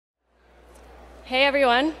Hey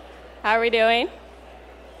everyone, how are we doing?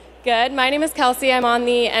 Good. My name is Kelsey. I'm on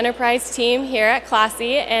the enterprise team here at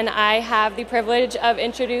Classy, and I have the privilege of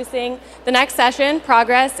introducing the next session,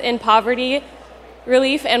 Progress in Poverty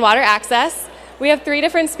Relief and Water Access. We have 3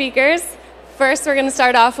 different speakers. First, we're going to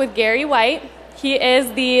start off with Gary White. He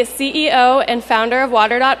is the CEO and founder of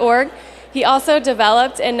water.org. He also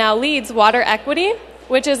developed and now leads Water Equity,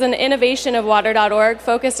 which is an innovation of water.org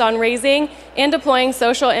focused on raising and deploying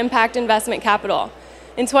social impact investment capital.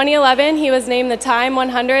 In 2011, he was named the Time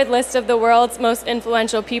 100 list of the world's most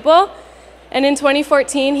influential people. And in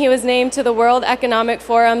 2014, he was named to the World Economic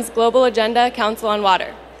Forum's Global Agenda Council on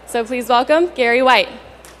Water. So please welcome Gary White.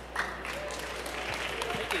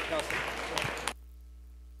 Thank you, Kelsey.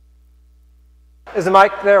 Is the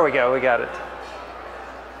mic? There we go. We got it.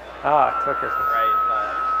 Clicker.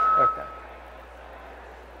 Right. Okay.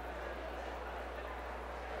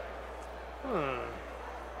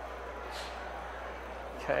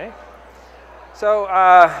 Okay. So,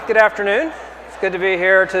 good afternoon. It's good to be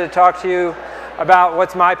here to talk to you about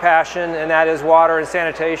what's my passion, and that is water and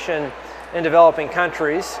sanitation in developing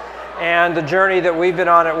countries, and the journey that we've been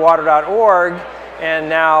on at water.org and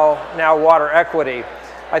now water equity.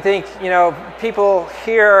 I think, people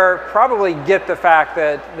here probably get the fact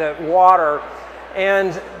that water,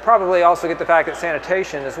 and probably also get the fact that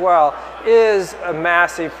sanitation as well, is a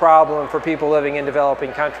massive problem for people living in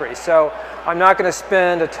developing countries. So I'm not going to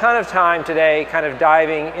spend a ton of time today kind of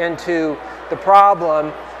diving into the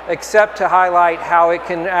problem, except to highlight how it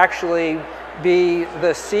can actually be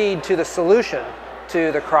the seed to the solution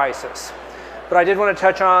to the crisis. But I did want to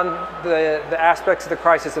touch on the aspects of the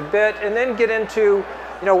crisis a bit, and then get into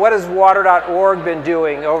what has water.org been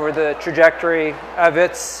doing over the trajectory of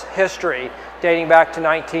its history, dating back to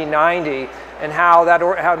 1990, and how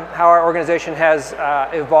our organization has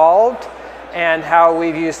evolved, and how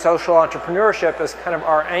we've used social entrepreneurship as kind of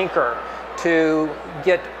our anchor to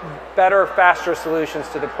get better, faster solutions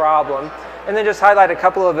to the problem. And then just highlight a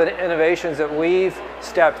couple of innovations that we've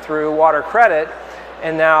stepped through, water credit,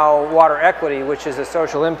 and now water equity, which is a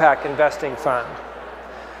social impact investing fund.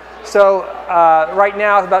 So right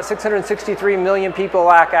now, about 663 million people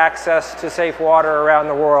lack access to safe water around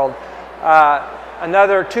the world.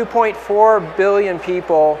 Another 2.4 billion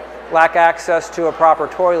people lack access to a proper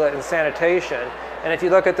toilet and sanitation. And if you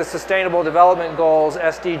look at the Sustainable Development Goals,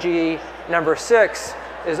 SDG number 6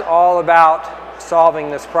 is all about solving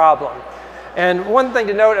this problem. And one thing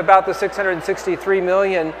to note about the 663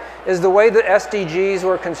 million is the way the SDGs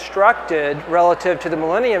were constructed relative to the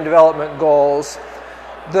Millennium Development Goals.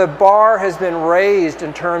 The bar has been raised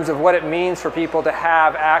in terms of what it means for people to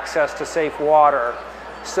have access to safe water.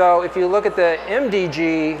 So if you look at the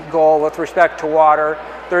MDG goal with respect to water,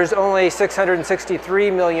 there's only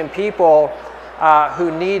 663 million people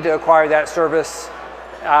who need to acquire that service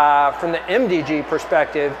from the MDG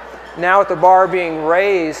perspective. Now with the bar being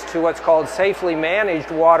raised to what's called safely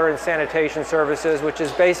managed water and sanitation services, which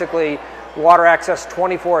is basically water access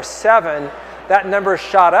 24/7, that number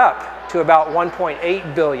shot up to about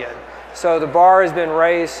 1.8 billion. So the bar has been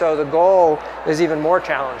raised, so the goal is even more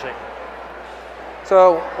challenging.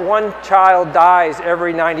 So 1 child dies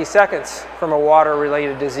every 90 seconds from a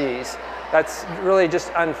water-related disease. That's really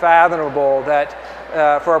just unfathomable that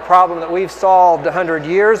for a problem that we've solved 100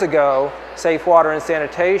 years ago, safe water and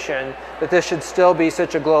sanitation, that this should still be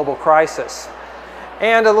such a global crisis.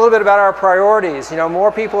 And a little bit about our priorities.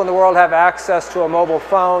 More people in the world have access to a mobile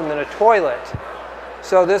phone than a toilet.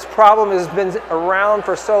 So this problem has been around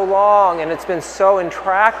for so long, and it's been so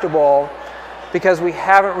intractable because we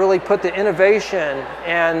haven't really put the innovation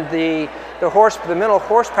and the mental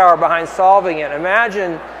horsepower behind solving it.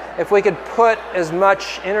 Imagine if we could put as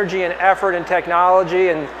much energy and effort and technology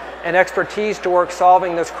and expertise to work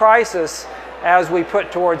solving this crisis as we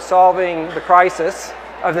put towards solving the crisis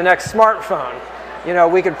of the next smartphone.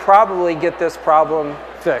 We could probably get this problem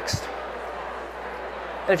fixed.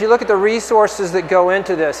 And if you look at the resources that go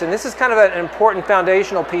into this, and this is kind of an important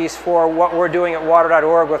foundational piece for what we're doing at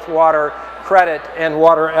water.org with water credit and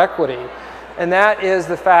water equity, and that is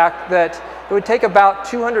the fact that it would take about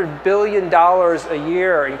 $200 billion a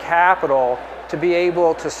year in capital to be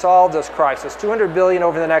able to solve this crisis, $200 billion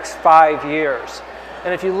over the next 5 years.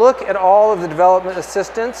 And if you look at all of the development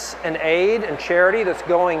assistance and aid and charity that's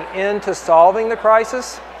going into solving the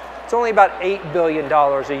crisis, it's only about $8 billion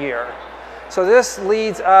a year. So this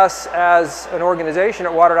leads us as an organization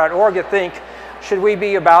at water.org to think, should we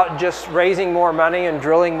be about just raising more money and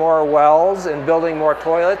drilling more wells and building more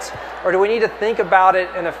toilets? Or do we need to think about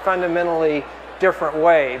it in a fundamentally different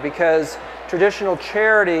way? Because traditional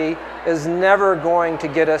charity is never going to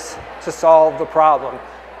get us to solve the problem.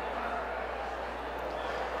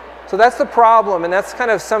 So that's the problem, and that's kind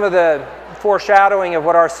of some of the foreshadowing of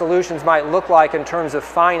what our solutions might look like in terms of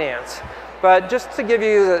finance. But just to give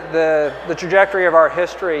you the trajectory of our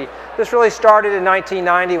history, this really started in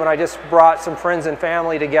 1990 when I just brought some friends and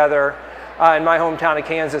family together in my hometown of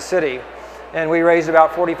Kansas City. And we raised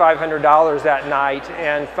about $4,500 that night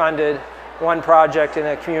and funded one project in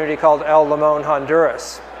a community called El Limon,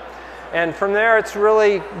 Honduras. And from there, it's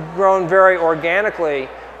really grown very organically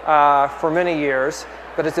for many years,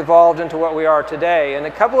 but it's evolved into what we are today. And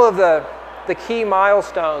a couple of the key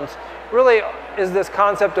milestones really is this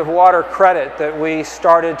concept of water credit that we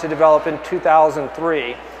started to develop in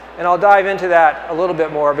 2003. And I'll dive into that a little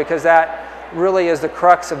bit more because that really is the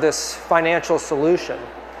crux of this financial solution.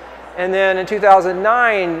 And then in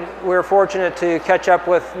 2009, we were fortunate to catch up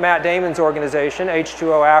with Matt Damon's organization,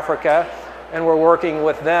 H2O Africa, and we're working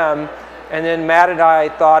with them. And then Matt and I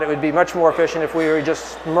thought it would be much more efficient if we were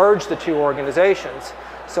just merge the two organizations.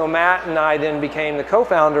 So Matt and I then became the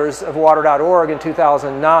co-founders of water.org in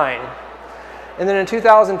 2009. And then in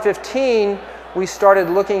 2015, we started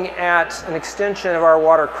looking at an extension of our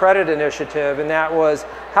water credit initiative, and that was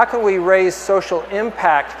how can we raise social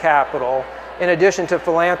impact capital in addition to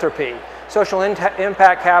philanthropy. Social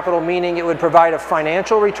impact capital meaning it would provide a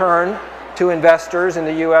financial return to investors in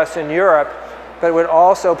the US and Europe, but it would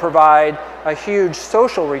also provide a huge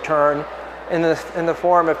social return in the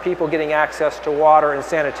form of people getting access to water and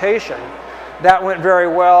sanitation. That went very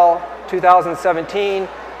well. 2017,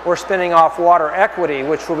 we're spinning off Water Equity,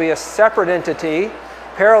 which will be a separate entity,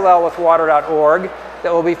 parallel with water.org,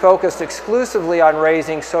 that will be focused exclusively on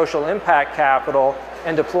raising social impact capital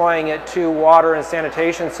and deploying it to water and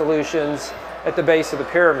sanitation solutions at the base of the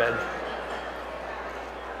pyramid.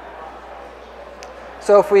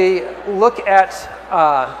 So if we look at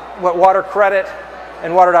what Water Credit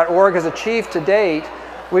and water.org has achieved to date,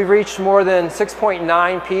 we've reached more than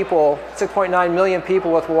 6.9 million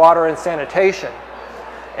people with water and sanitation.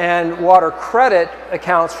 And Water Credit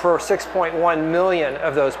accounts for 6.1 million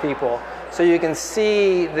of those people. So you can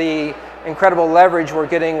see the incredible leverage we're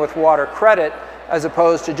getting with Water Credit as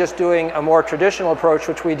opposed to just doing a more traditional approach,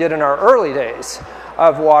 which we did in our early days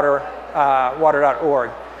of water.org.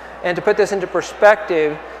 And to put this into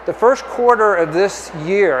perspective, the first quarter of this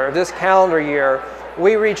year, this calendar year,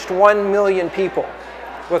 we reached 1 million people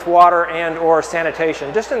with water and or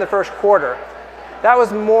sanitation, just in the first quarter. That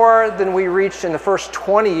was more than we reached in the first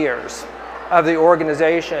 20 years of the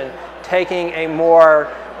organization, taking a more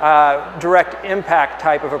direct impact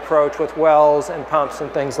type of approach with wells and pumps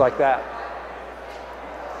and things like that.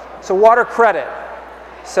 So water credit.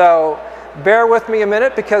 So bear with me a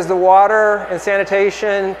minute because the water and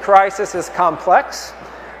sanitation crisis is complex,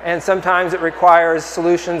 and sometimes it requires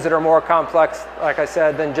solutions that are more complex, like I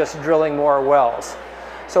said, than just drilling more wells.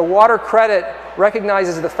 So water credit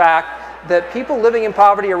recognizes the fact that people living in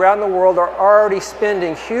poverty around the world are already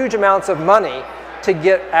spending huge amounts of money to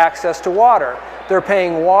get access to water. They're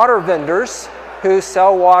paying water vendors who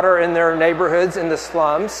sell water in their neighborhoods in the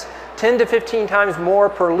slums 10 to 15 times more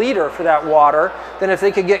per liter for that water than if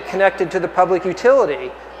they could get connected to the public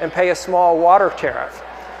utility and pay a small water tariff.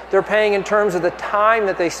 They're paying in terms of the time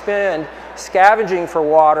that they spend scavenging for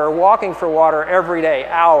water, walking for water every day,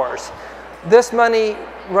 hours. This money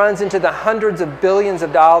runs into the hundreds of billions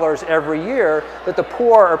of dollars every year that the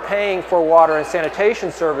poor are paying for water and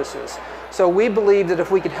sanitation services. So we believe that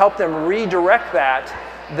if we could help them redirect that,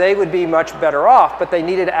 they would be much better off, but they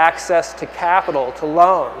needed access to capital, to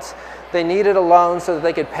loans. They needed a loan so that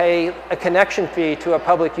they could pay a connection fee to a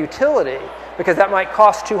public utility, because that might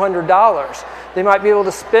cost $200. They might be able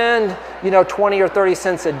to spend, 20 or 30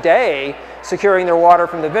 cents a day securing their water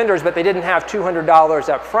from the vendors, but they didn't have $200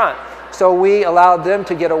 up front. So we allowed them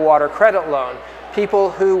to get a water credit loan.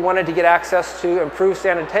 People who wanted to get access to improved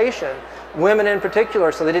sanitation, women in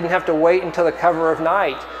particular, so they didn't have to wait until the cover of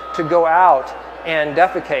night to go out and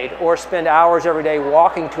defecate or spend hours every day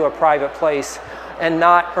walking to a private place and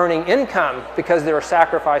not earning income because they were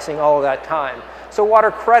sacrificing all of that time. So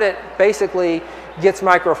water credit basically gets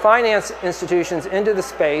microfinance institutions into the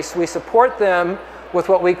space. We support them with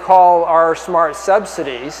what we call our smart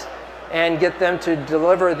subsidies and get them to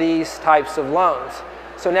deliver these types of loans.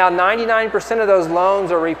 So now 99% of those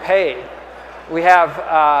loans are repaid. We have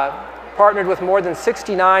partnered with more than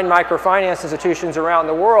 69 microfinance institutions around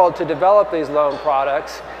the world to develop these loan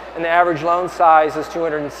products, and the average loan size is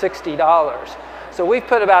 $260. So we've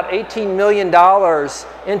put about $18 million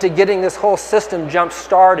into getting this whole system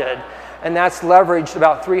jump-started, and that's leveraged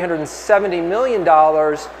about $370 million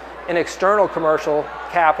in external commercial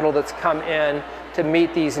capital that's come in to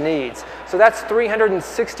meet these needs. So that's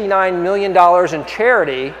 $369 million in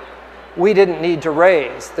charity we didn't need to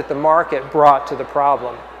raise, that the market brought to the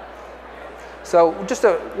problem. So just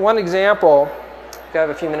one example, if I have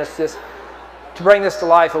a few minutes to bring this to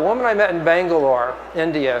life. A woman I met in Bangalore,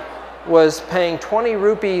 India, was paying 20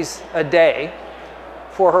 rupees a day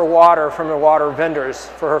for her water from the water vendors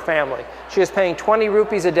for her family. She was paying 20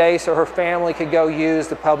 rupees a day so her family could go use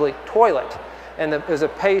the public toilet, and it was a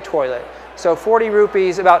pay toilet. So 40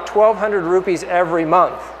 rupees, about 1,200 rupees every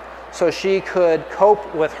month, so she could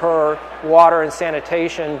cope with her water and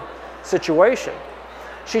sanitation situation.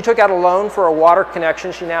 She took out a loan for a water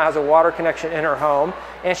connection. She now has a water connection in her home,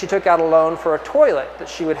 and she took out a loan for a toilet that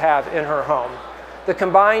she would have in her home. The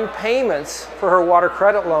combined payments for her water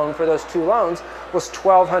credit loan for those two loans was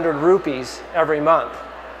 1,200 rupees every month.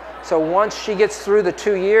 So once she gets through the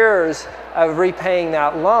 2 years of repaying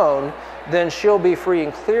that loan, then she'll be free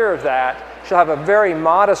and clear of that. She'll have a very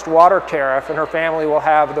modest water tariff, and her family will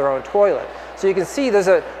have their own toilet. So you can see there's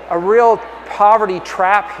a real poverty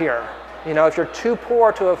trap here. You know, if you're too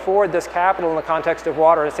poor to afford this capital in the context of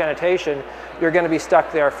water and sanitation, you're going to be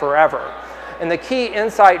stuck there forever. And the key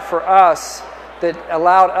insight for us that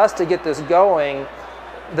allowed us to get this going,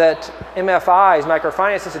 that MFIs,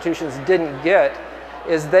 microfinance institutions, didn't get,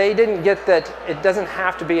 is they didn't get that it doesn't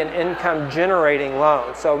have to be an income generating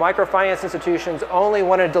loan. So microfinance institutions only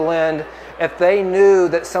wanted to lend if they knew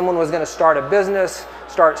that someone was going to start a business,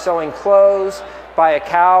 start selling clothes, buy a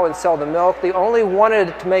cow and sell the milk. They only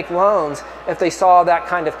wanted to make loans if they saw that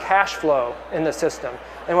kind of cash flow in the system.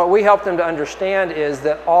 And what we helped them to understand is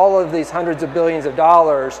that all of these hundreds of billions of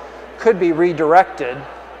dollars could be redirected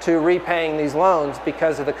to repaying these loans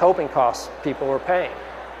because of the coping costs people were paying.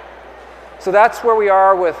 So that's where we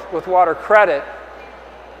are with water credit.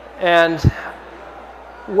 And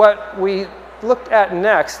what we looked at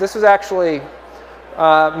next, this was actually,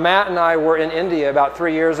 Matt and I were in India about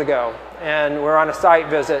 3 years ago, and we're on a site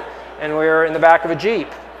visit, and we're in the back of a Jeep,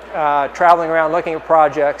 traveling around looking at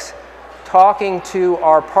projects, talking to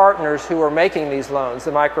our partners who are making these loans,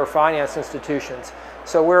 the microfinance institutions.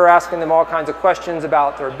 So we're asking them all kinds of questions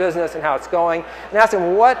about their business and how it's going, and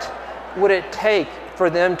asking what would it take for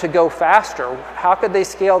them to go faster? How could they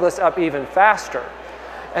scale this up even faster?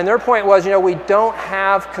 And their point was, you know, we don't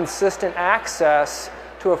have consistent access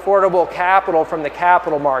to affordable capital from the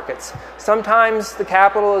capital markets. Sometimes the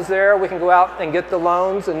capital is there, we can go out and get the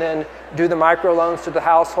loans and then do the micro loans to the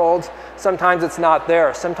households. Sometimes it's not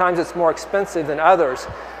there. Sometimes it's more expensive than others.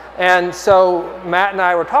 And so Matt and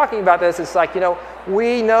I were talking about this. It's like, you know,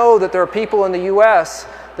 we know that there are people in the US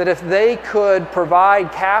that if they could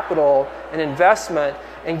provide capital and investment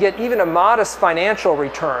and get even a modest financial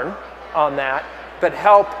return on that, but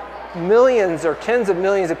help millions or tens of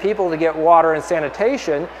millions of people to get water and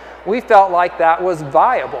sanitation, we felt like that was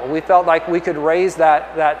viable. We felt like we could raise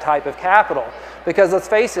that type of capital. Because let's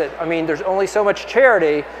face it, I mean, there's only so much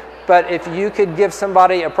charity, but if you could give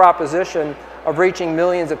somebody a proposition of reaching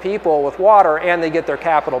millions of people with water and they get their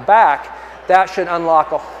capital back, that should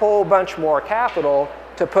unlock a whole bunch more capital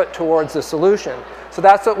to put towards the solution. So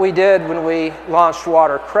that's what we did when we launched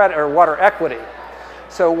water credit or water equity.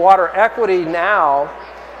 So water equity now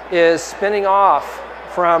is spinning off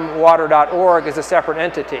from water.org as a separate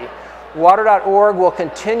entity. Water.org will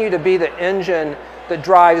continue to be the engine that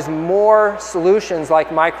drives more solutions like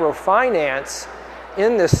microfinance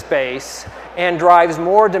in this space and drives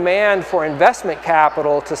more demand for investment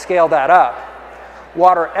capital to scale that up.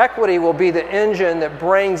 Water equity will be the engine that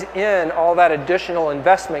brings in all that additional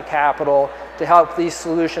investment capital to help these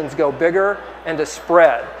solutions go bigger and to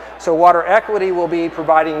spread. So water equity will be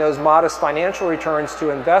providing those modest financial returns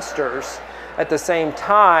to investors at the same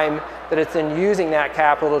time that it's in using that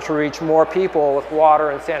capital to reach more people with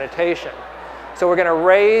water and sanitation. So we're going to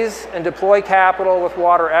raise and deploy capital with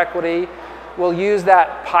water equity. We'll use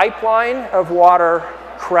that pipeline of water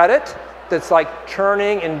credit that's like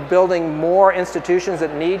churning and building more institutions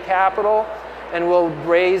that need capital, and we'll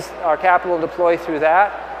raise our capital and deploy through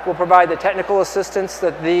that. We'll provide the technical assistance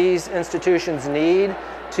that these institutions need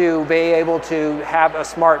to be able to have a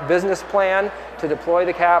smart business plan to deploy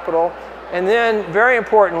the capital. And then, very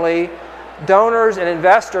importantly, donors and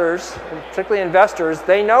investors, and particularly investors,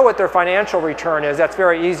 they know what their financial return is. That's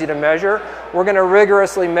very easy to measure. We're going to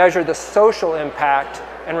rigorously measure the social impact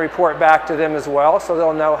and report back to them as well, so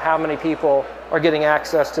they'll know how many people are getting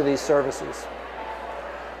access to these services.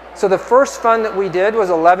 So the first fund that we did was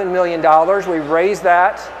 $11 million. We raised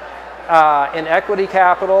that in equity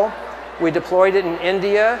capital. We deployed it in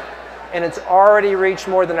India, and it's already reached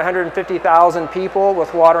more than 150,000 people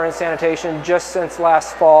with water and sanitation just since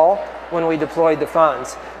last fall when we deployed the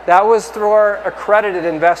funds. That was through our accredited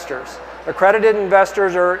investors. Accredited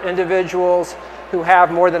investors are individuals who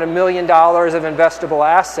have more than $1 million of investable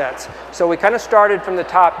assets. So we kind of started from the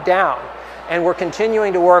top down, and we're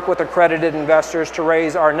continuing to work with accredited investors to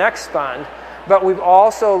raise our next fund. But we've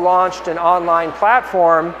also launched an online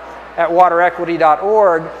platform at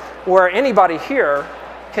waterequity.org where anybody here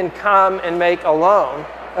can come and make a loan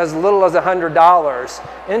as little as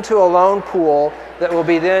 $100 into a loan pool that will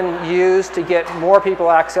be then used to get more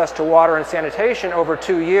people access to water and sanitation over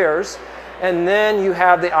 2 years. And then you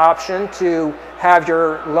have the option to have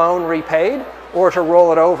your loan repaid or to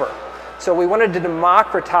roll it over. So we wanted to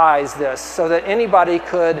democratize this so that anybody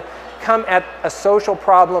could come at a social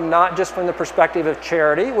problem not just from the perspective of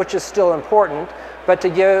charity, which is still important, but to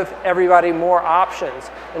give everybody more options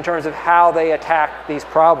in terms of how they attack these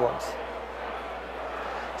problems.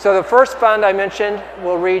 So the first fund I mentioned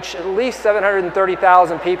will reach at least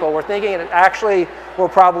 730,000 people. We're thinking it actually will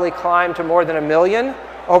probably climb to more than 1 million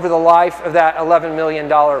over the life of that $11 million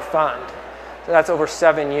fund. So that's over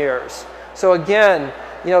 7 years. So again,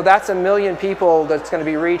 that's 1 million people that's going to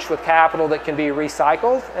be reached with capital that can be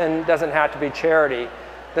recycled and doesn't have to be charity.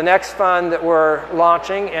 The next fund that we're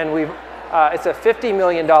launching, and it's a $50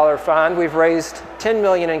 million fund. We've raised $10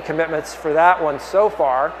 million in commitments for that one so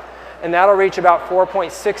far. And that'll reach about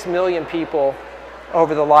 4.6 million people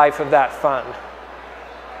over the life of that fund.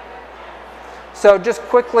 So just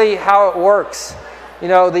quickly how it works.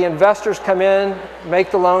 The investors come in, make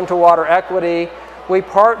the loan to Water Equity. We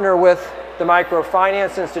partner with the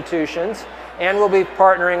microfinance institutions, and we'll be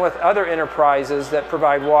partnering with other enterprises that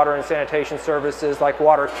provide water and sanitation services like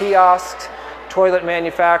water kiosks, toilet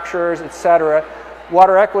manufacturers, etc.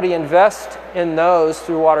 Water Equity invests in those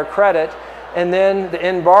through water credit, and then the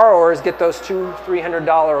end borrowers get those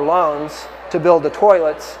 $200-300 loans to build the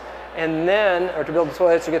toilets, or to build the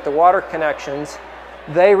toilets to get the water connections.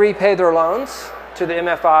 They repay their loans to the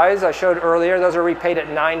MFIs I showed earlier. Those are repaid at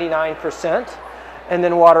 99%, and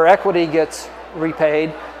then Water Equity gets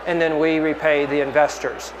repaid, and then we repay the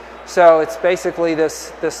investors. So it's basically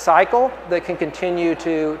this cycle that can continue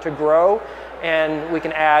to grow, and we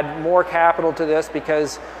can add more capital to this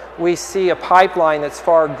because we see a pipeline that's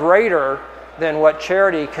far greater than what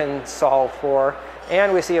charity can solve for,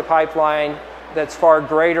 and we see a pipeline that's far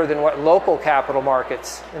greater than what local capital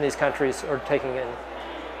markets in these countries are taking in.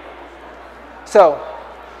 So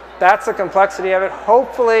that's the complexity of it.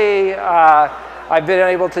 Hopefully I've been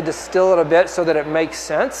able to distill it a bit so that it makes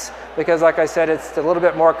sense, because like I said, it's a little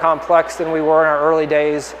bit more complex than we were in our early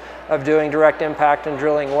days of doing direct impact and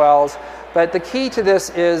drilling wells. But the key to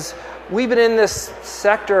this is we've been in this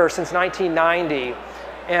sector since 1990.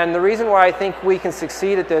 And the reason why I think we can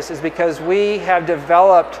succeed at this is because we have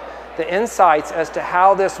developed the insights as to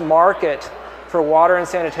how this market for water and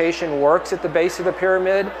sanitation works at the base of the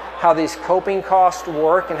pyramid, how these coping costs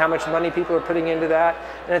work and how much money people are putting into that.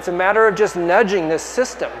 And it's a matter of just nudging this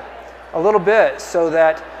system a little bit so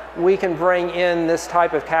that we can bring in this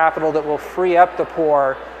type of capital that will free up the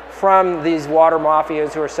poor from these water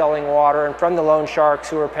mafias who are selling water and from the loan sharks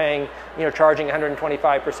who are paying, charging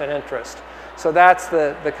 125% interest. So that's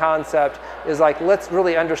the concept, is like, let's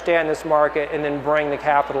really understand this market and then bring the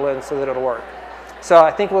capital in so that it'll work. So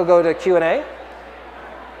I think we'll go to Q&A.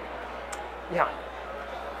 Yeah.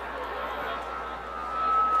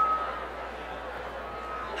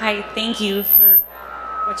 Hi, thank you for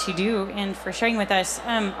what you do and for sharing with us.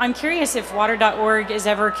 I'm curious if water.org is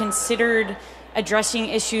ever considered addressing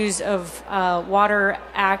issues of water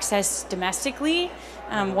access domestically,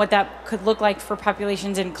 what that could look like for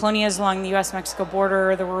populations in colonias along the U.S.-Mexico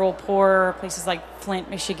border, the rural poor, places like Flint,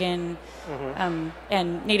 Michigan,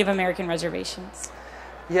 and Native American reservations.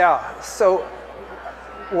 Yeah, so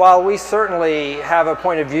while we certainly have a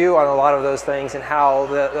point of view on a lot of those things and how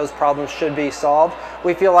those problems should be solved,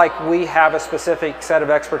 we feel like we have a specific set of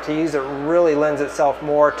expertise that really lends itself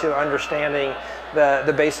more to understanding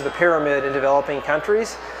the base of the pyramid in developing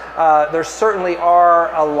countries. There certainly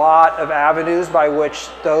are a lot of avenues by which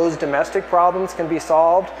those domestic problems can be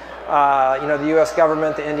solved. The U.S.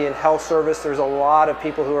 government, the Indian Health Service, there's a lot of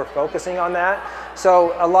people who are focusing on that.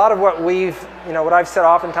 So a lot of what what I've said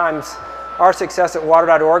oftentimes, our success at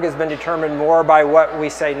water.org has been determined more by what we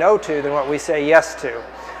say no to than what we say yes to.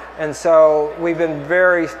 And so we've been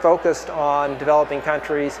very focused on developing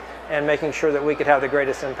countries and making sure that we could have the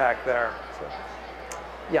greatest impact there. So,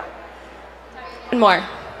 yeah. And more.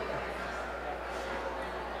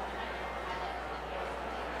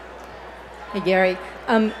 Hey, Gary.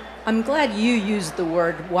 I'm glad you used the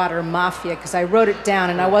word water mafia because I wrote it down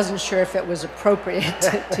and I wasn't sure if it was appropriate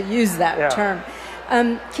to use that term.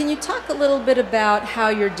 Can you talk a little bit about how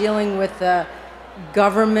you're dealing with the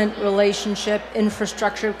government relationship,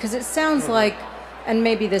 infrastructure? Because it sounds like and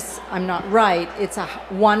maybe this, I'm not right, it's a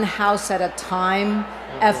one house at a time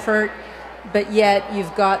effort, but yet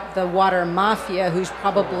you've got the water mafia who's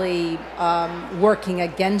probably working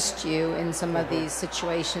against you in some of these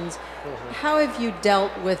situations. How have you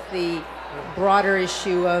dealt with the broader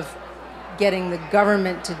issue of getting the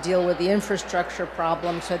government to deal with the infrastructure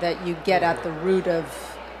problem so that you get at the root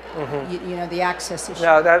of you know, the access issue?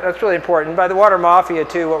 No, that's really important. By the water mafia,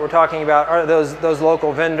 too, what we're talking about are those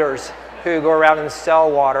local vendors who go around and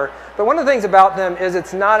sell water. But one of the things about them is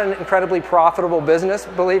it's not an incredibly profitable business,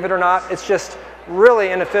 believe it or not. It's just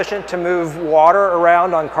really inefficient to move water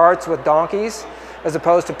around on carts with donkeys as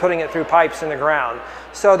opposed to putting it through pipes in the ground.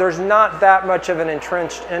 So there's not that much of an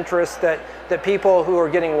entrenched interest that people who are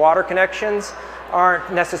getting water connections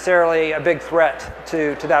aren't necessarily a big threat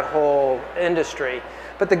to that whole industry.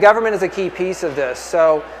 But the government is a key piece of this.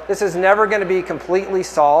 So this is never going to be completely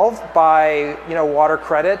solved by, you know, water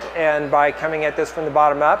credit and by coming at this from the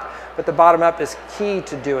bottom up. But the bottom up is key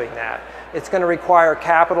to doing that. It's going to require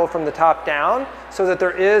capital from the top down so that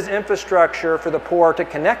there is infrastructure for the poor to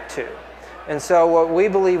connect to. And so what we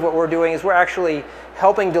believe what we're doing is we're actually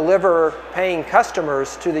helping deliver paying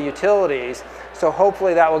customers to the utilities. So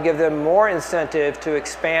hopefully that will give them more incentive to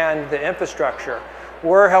expand the infrastructure.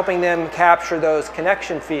 We're helping them capture those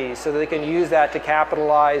connection fees so that they can use that to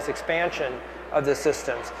capitalize expansion of the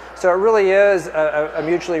systems. So it really is a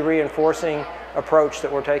mutually reinforcing approach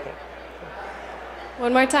that we're taking.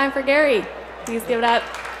 One more time for Gary. Please give it up.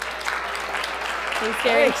 Thanks,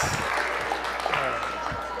 Gary. Thanks.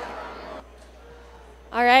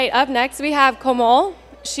 All right, up next we have Komal.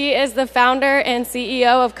 She is the founder and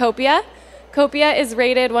CEO of Copia. Copia is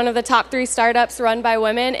rated one of the top 3 startups run by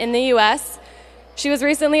women in the U.S. She was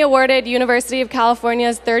recently awarded University of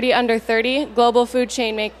California's 30 Under 30 Global Food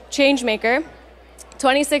Changemaker,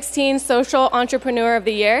 2016 Social Entrepreneur of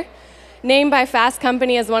the Year, named by Fast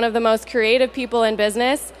Company as one of the most creative people in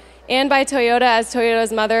business, and by Toyota as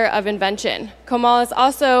Toyota's mother of invention. Komal is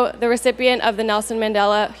also the recipient of the Nelson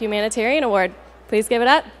Mandela Humanitarian Award. Please give it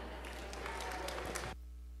up.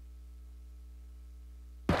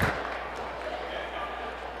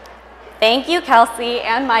 Thank you, Kelsey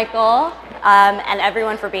and Michael, and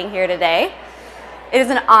everyone for being here today. It is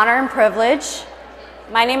an honor and privilege.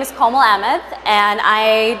 My name is Komal Ahmed,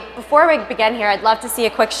 and before we begin here, I'd love to see a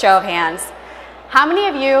quick show of hands. How many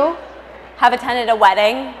of you have attended a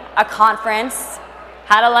wedding, a conference,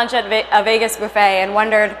 had a lunch at a Vegas buffet, and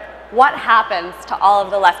wondered what happens to all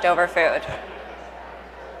of the leftover food?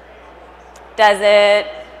 Does it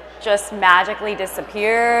just magically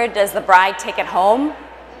disappear? Does the bride take it home?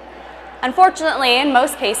 Unfortunately, in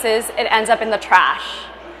most cases, it ends up in the trash.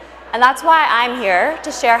 And that's why I'm here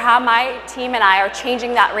to share how my team and I are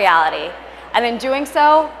changing that reality. And in doing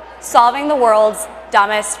so, solving the world's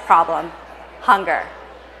dumbest problem, hunger.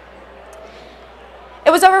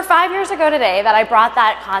 It was over 5 years ago today that I brought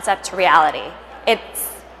that concept to reality. It's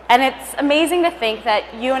amazing to think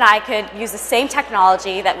that you and I could use the same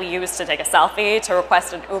technology that we use to take a selfie, to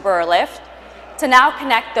request an Uber or Lyft, to now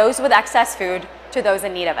connect those with excess food to those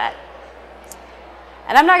in need of it.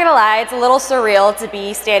 And I'm not gonna lie, it's a little surreal to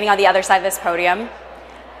be standing on the other side of this podium.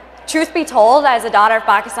 Truth be told, as a daughter of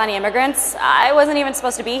Pakistani immigrants, I wasn't even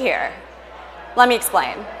supposed to be here. Let me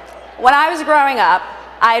explain. When I was growing up,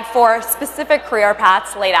 I had 4 specific career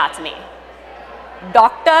paths laid out to me: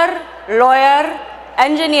 doctor, lawyer,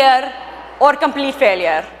 engineer, or complete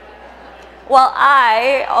failure. Well,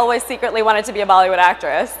 I always secretly wanted to be a Bollywood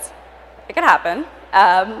actress. It could happen.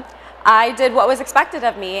 I did what was expected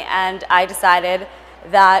of me, and I decided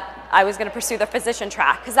that I was going to pursue the physician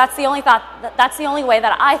track, because that's the only way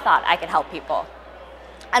that I thought I could help people.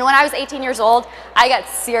 And when I was 18 years old, I got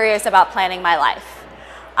serious about planning my life.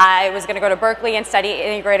 I was going to go to Berkeley and study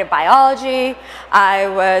integrated biology. I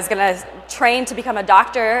was going to train to become a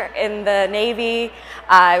doctor in the Navy.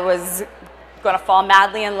 I was going to fall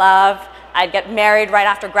madly in love. I'd get married right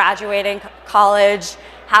after graduating college,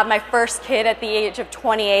 have my first kid at the age of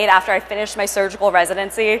 28 after I finished my surgical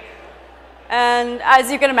residency. And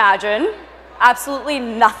as you can imagine, absolutely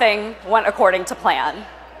nothing went according to plan.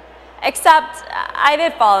 Except I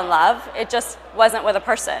did fall in love. It just wasn't with a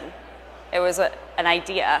person. It was an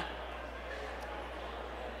idea.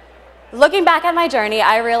 Looking back at my journey,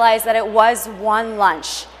 I realized that it was one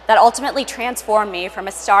lunch that ultimately transformed me from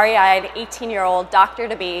a starry-eyed 18-year-old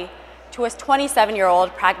doctor-to-be to a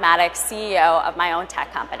 27-year-old pragmatic CEO of my own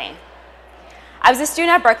tech company. I was a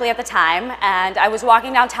student at Berkeley at the time, and I was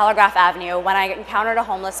walking down Telegraph Avenue when I encountered a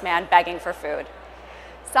homeless man begging for food.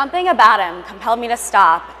 Something about him compelled me to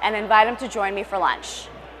stop and invite him to join me for lunch.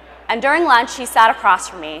 And during lunch, he sat across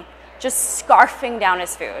from me, just scarfing down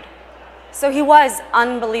his food. So he was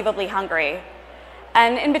unbelievably hungry.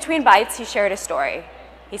 And in between bites, he shared his story.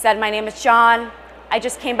 He said, "My name is John. I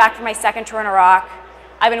just came back from my second tour in Iraq.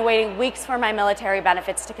 I've been waiting weeks for my military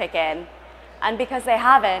benefits to kick in. And because they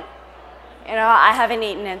haven't, I haven't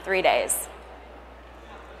eaten in 3 days."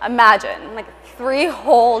 Imagine, like 3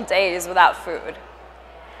 whole days without food.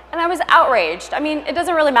 And I was outraged. I mean, it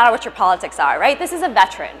doesn't really matter what your politics are, right? This is a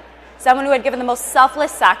veteran, someone who had given the most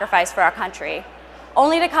selfless sacrifice for our country,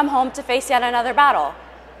 only to come home to face yet another battle,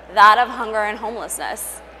 that of hunger and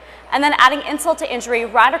homelessness. And then adding insult to injury,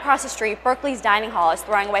 right across the street, Berkeley's dining hall is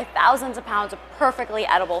throwing away thousands of pounds of perfectly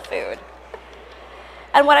edible food.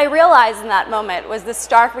 And what I realized in that moment was the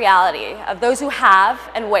stark reality of those who have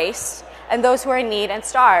and waste, and those who are in need and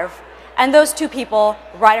starve, and those two people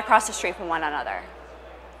right across the street from one another.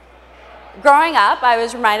 Growing up, I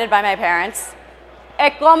was reminded by my parents,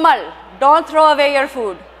 "Ek Komal, don't throw away your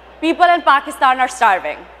food. People in Pakistan are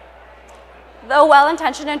starving." Though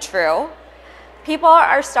well-intentioned and true, people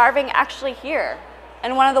are starving actually here,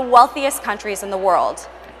 in one of the wealthiest countries in the world,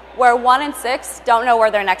 where 1 in 6 don't know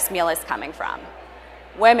where their next meal is coming from.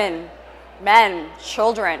 Women, men,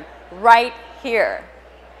 children, right here.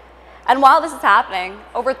 And while this is happening,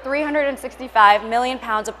 over 365 million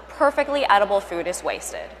pounds of perfectly edible food is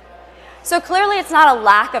wasted. So clearly it's not a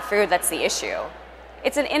lack of food that's the issue.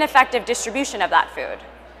 It's an ineffective distribution of that food.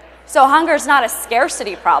 So hunger is not a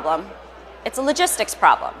scarcity problem, it's a logistics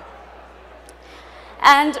problem.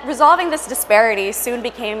 And resolving this disparity soon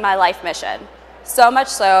became my life mission, so much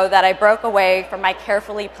so that I broke away from my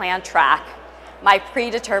carefully planned track, my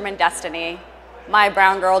predetermined destiny, my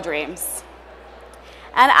brown girl dreams.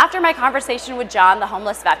 And after my conversation with John, the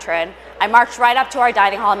homeless veteran, I marched right up to our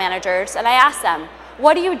dining hall managers and I asked them,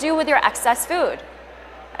 "What do you do with your excess food?"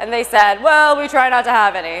 And they said, "Well, we try not to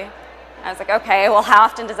have any." I was like, "Okay, well, how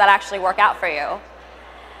often does that actually work out for you?"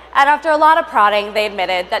 And after a lot of prodding, they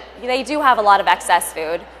admitted that they do have a lot of excess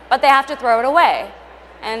food, but they have to throw it away.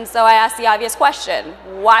 And so I asked the obvious question,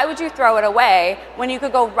 why would you throw it away when you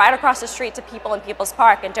could go right across the street to people in People's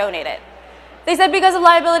Park and donate it? They said, "Because of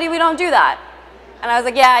liability, we don't do that." And I was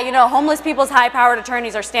like, "Yeah, homeless people's high-powered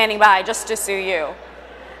attorneys are standing by just to sue you."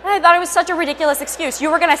 And I thought it was such a ridiculous excuse.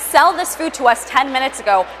 You were going to sell this food to us 10 minutes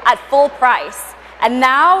ago at full price, and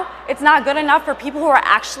now it's not good enough for people who are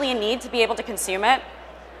actually in need to be able to consume it?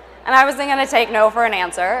 And I wasn't going to take no for an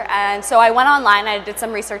answer, and so I went online and I did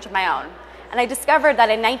some research of my own. And I discovered that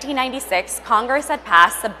in 1996, Congress had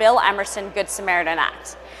passed the Bill Emerson Good Samaritan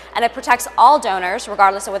Act, and it protects all donors,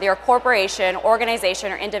 regardless of whether you're a corporation,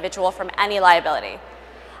 organization, or individual, from any liability.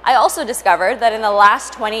 I also discovered that in the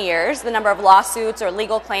last 20 years, the number of lawsuits or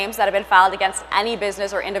legal claims that have been filed against any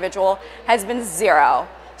business or individual has been 0.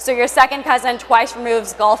 So your second cousin, twice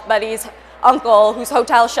removed golf buddy's uncle whose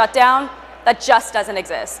hotel shut down, that just doesn't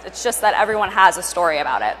exist. It's just that everyone has a story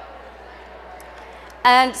about it.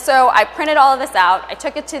 And so I printed all of this out. I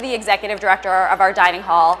took it to the executive director of our dining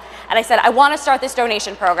hall, and I said, "I want to start this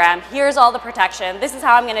donation program. Here's all the protection. This is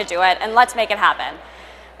how I'm going to do it, and let's make it happen."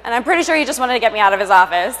 And I'm pretty sure he just wanted to get me out of his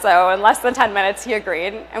office, so in less than 10 minutes, he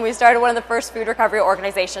agreed. And we started one of the first food recovery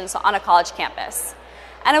organizations on a college campus.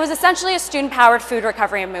 And it was essentially a student-powered food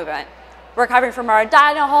recovery movement. Recovering from our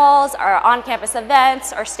dining halls, our on-campus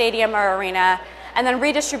events, our stadium or arena, and then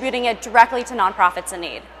redistributing it directly to nonprofits in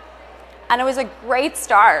need. And it was a great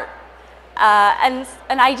start, and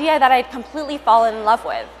an idea that I'd completely fallen in love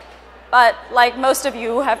with. But like most of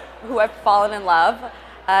you who have fallen in love,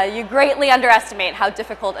 you greatly underestimate how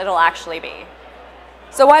difficult it'll actually be.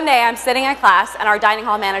 So one day I'm sitting in class and our dining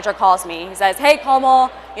hall manager calls me. He says, "Hey, Komal,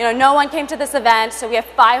 no one came to this event, so we have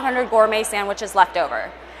 500 gourmet sandwiches left over.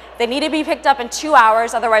 They need to be picked up in 2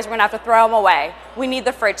 hours, otherwise we're going to have to throw them away. We need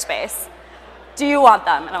the fridge space. Do you want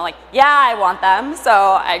them?" And I'm like, "Yeah, I want them." So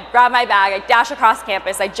I grab my bag, I dash across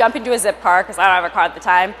campus, I jump into a zip car, because I don't have a car at the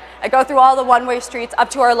time. I go through all the one-way streets up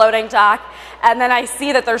to our loading dock, and then I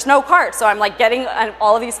see that there's no cart, so I'm like getting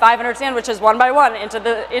all of these 500 sandwiches one by one into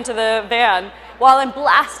the van, while I'm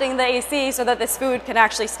blasting the AC so that this food can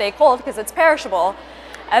actually stay cold, because it's perishable.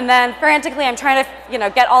 And then frantically, I'm trying to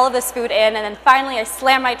get all of this food in, and then finally I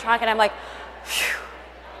slam my trunk, and I'm like, phew,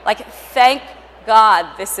 thank God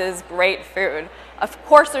this is great food. Of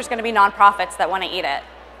course there's going to be nonprofits that want to eat it.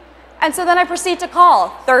 And so then I proceed to call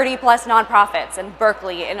 30 plus nonprofits in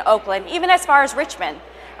Berkeley, in Oakland, even as far as Richmond.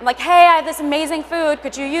 I'm like, "Hey, I have this amazing food,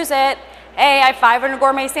 could you use it? Hey, I have 500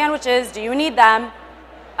 gourmet sandwiches, do you need them?"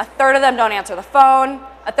 A third of them don't answer the phone.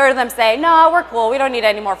 A third of them say, "No, we're cool, we don't need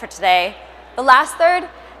any more for today." The last third,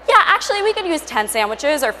 "Yeah, actually we could use 10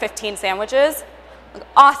 sandwiches or 15 sandwiches.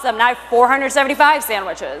 Awesome, now I have 475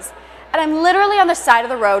 sandwiches. And I'm literally on the side of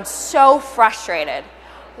the road so frustrated,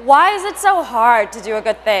 why is it so hard to do a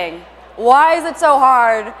good thing? Why is it so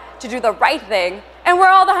hard to do the right thing? And where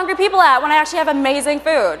are all the hungry people at when I actually have amazing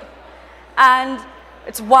food? And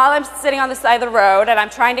it's while I'm sitting on the side of the road and I'm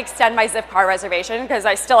trying to extend my Zipcar reservation because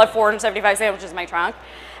I still have 475 sandwiches in my trunk.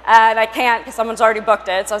 And I can't because someone's already booked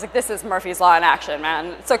it. So I was like, this is Murphy's Law in action, man.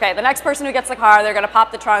 It's okay. The next person who gets the car, they're going to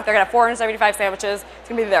pop the trunk. They're going to have 475 sandwiches. It's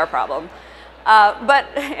going to be their problem. But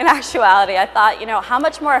in actuality, I thought, you know, how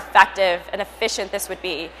much more effective and efficient this would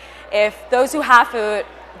be if those who have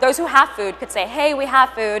food could say, hey, we have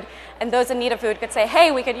food, and those in need of food could say, hey,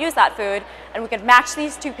 we could use that food, and we could match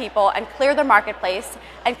these two people and clear the marketplace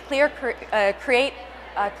and create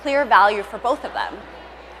clear value for both of them.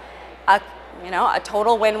 You know, a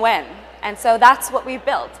total win-win. And so that's what we've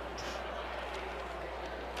built.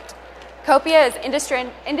 Copia is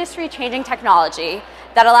industry-changing technology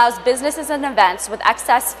that allows businesses and events with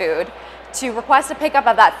excess food to request a pickup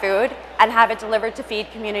of that food and have it delivered to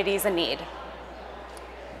feed communities in need.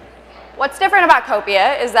 What's different about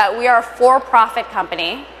Copia is that we are a for-profit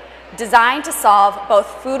company designed to solve both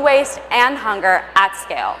food waste and hunger at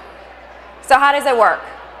scale. So how does it work?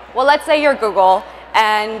 Well, let's say you're Google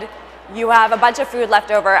and you have a bunch of food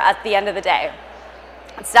left over at the end of the day.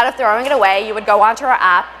 Instead of throwing it away, you would go onto our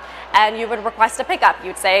app and you would request a pickup.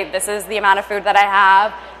 You'd say, this is the amount of food that I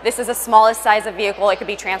have. This is the smallest size of vehicle it could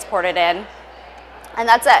be transported in. And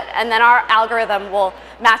that's it. And then our algorithm will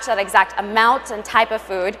match that exact amount and type of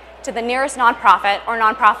food to the nearest nonprofit or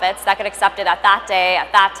nonprofits that could accept it at that day,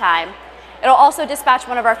 at that time. It'll also dispatch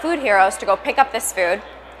one of our food heroes to go pick up this food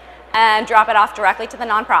and drop it off directly to the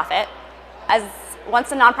nonprofit. Once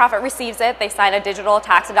the nonprofit receives it, they sign a digital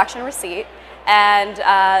tax deduction receipt, and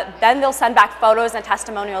then they'll send back photos and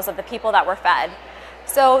testimonials of the people that were fed.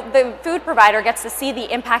 So the food provider gets to see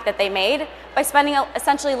the impact that they made by spending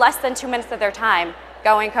essentially less than 2 minutes of their time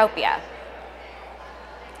going Copia.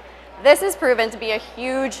 This has proven to be a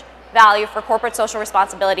huge value for corporate social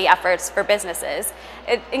responsibility efforts for businesses.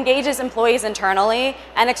 It engages employees internally,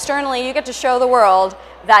 and externally you get to show the world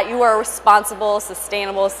that you are a responsible,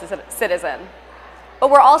 sustainable citizen. But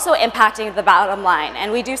we're also impacting the bottom line,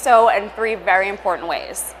 and we do so in 3 very important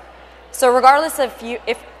ways. So regardless of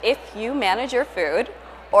if you manage your food,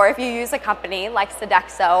 or if you use a company like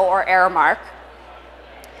Sodexo or Aramark,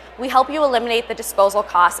 we help you eliminate the disposal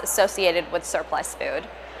costs associated with surplus food.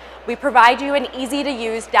 We provide you an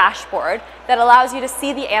easy-to-use dashboard that allows you to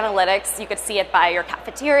see the analytics. You could see it by your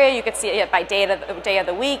cafeteria, you could see it by day of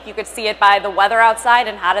the week, you could see it by the weather outside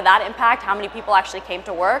and how did that impact, how many people actually came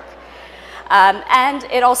to work. And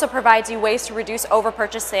it also provides you ways to reduce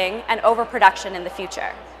overpurchasing and overproduction in the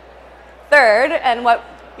future. Third, and what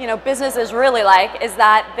businesses really like, is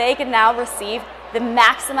that they can now receive the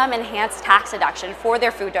maximum enhanced tax deduction for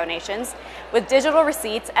their food donations with digital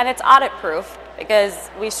receipts, and it's audit proof because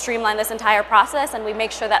we streamline this entire process and we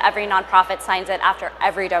make sure that every nonprofit signs it after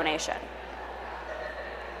every donation.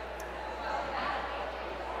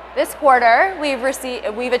 This quarter, we've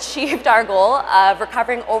achieved our goal of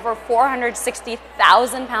recovering over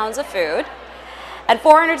 460,000 pounds of food. And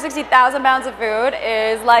 460,000 pounds of food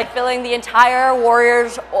is like filling the entire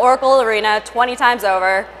Warriors Oracle Arena 20 times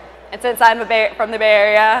over. And since I'm from the Bay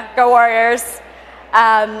Area, go Warriors.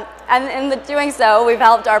 And in doing so, we've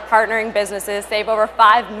helped our partnering businesses save over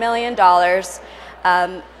 $5 million.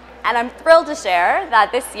 And I'm thrilled to share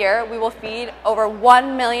that this year we will feed over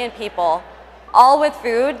 1 million people, all with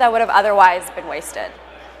food that would have otherwise been wasted.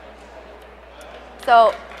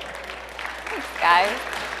 So, thanks guys.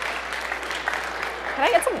 Can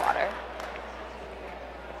I get some water?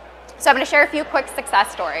 So I'm going to share a few quick success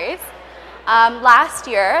stories. Last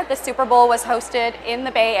year, the Super Bowl was hosted in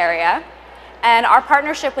the Bay Area, and our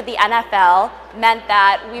partnership with the NFL meant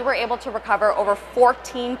that we were able to recover over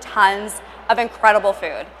 14 tons of incredible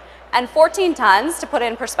food. And 14 tons, to put it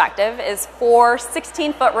in perspective, is 4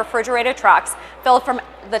 16-foot refrigerated trucks filled from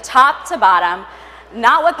the top to bottom,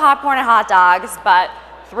 not with popcorn and hot dogs, but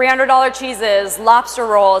 $300 cheeses, lobster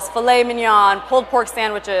rolls, filet mignon, pulled pork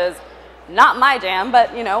sandwiches. Not my jam,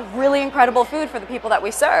 but really incredible food for the people that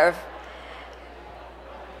we serve.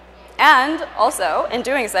 And also, in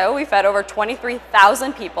doing so, we fed over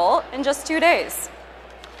 23,000 people in just 2 days.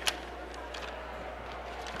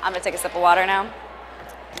 I'm gonna take a sip of water now.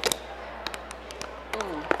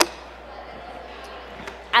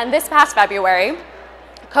 And this past February,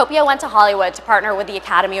 Copia went to Hollywood to partner with the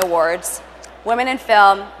Academy Awards, Women in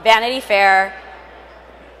Film, Vanity Fair,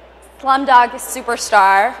 Slumdog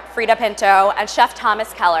superstar Frida Pinto, and Chef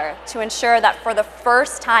Thomas Keller to ensure that for the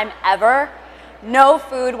first time ever, no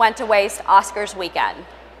food went to waste Oscars weekend.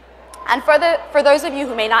 And for those of you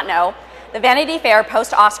who may not know, The Vanity Fair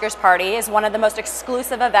post-Oscars party is one of the most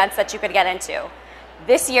exclusive events that you could get into.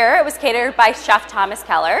 This year, it was catered by Chef Thomas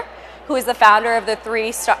Keller, who is the founder of the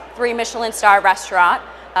three Michelin star restaurant,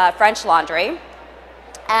 French Laundry.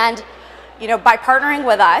 And by partnering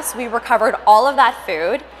with us, we recovered all of that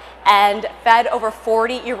food and fed over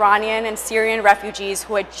 40 Iranian and Syrian refugees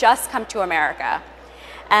who had just come to America.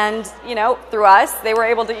 And through us, they were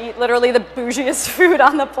able to eat literally the bougiest food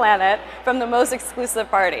on the planet from the most exclusive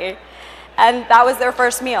party. And that was their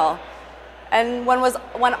first meal. And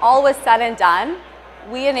when all was said and done,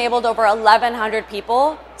 we enabled over 1,100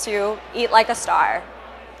 people to eat like a star.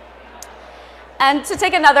 And to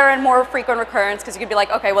take another and more frequent recurrence, because you could be like,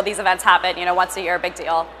 okay, well, these events happen, once a year, big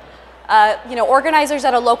deal. Organizers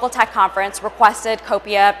at a local tech conference requested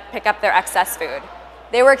Copia pick up their excess food.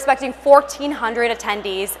 They were expecting 1,400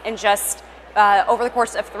 attendees in just over the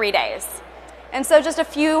course of 3 days. And so just a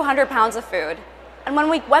few hundred pounds of food. And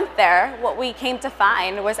when we went there, what we came to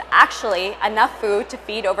find was actually enough food to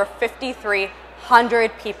feed over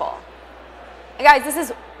 5,300 people. And guys, this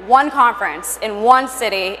is one conference in one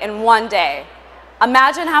city in one day.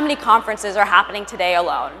 Imagine how many conferences are happening today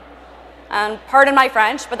alone. And pardon my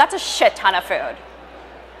French, but that's a shit ton of food.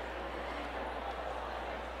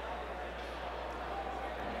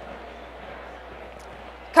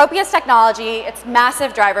 Copia's technology, its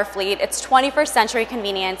massive driver fleet, its 21st century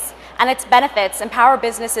convenience, and its benefits empower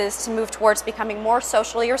businesses to move towards becoming more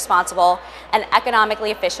socially responsible and economically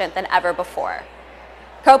efficient than ever before.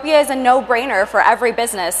 Copia is a no-brainer for every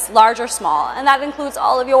business, large or small, and that includes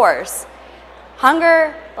all of yours.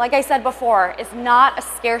 Hunger, like I said before, is not a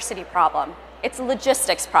scarcity problem. It's a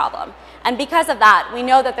logistics problem. And because of that, we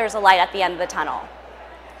know that there's a light at the end of the tunnel.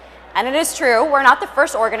 And it is true, we're not the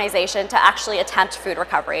first organization to actually attempt food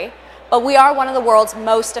recovery, but we are one of the world's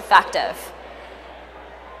most effective.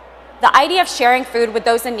 The idea of sharing food with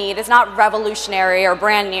those in need is not revolutionary or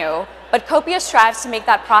brand new, but Copia strives to make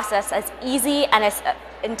that process as easy and as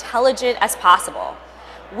intelligent as possible.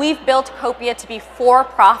 We've built Copia to be for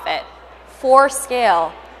profit, for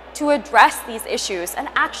scale, to address these issues and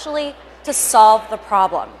actually to solve the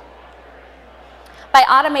problem. By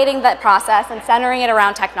automating that process and centering it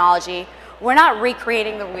around technology, we're not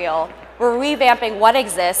recreating the wheel. We're revamping what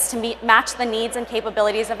exists to match the needs and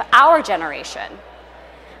capabilities of our generation.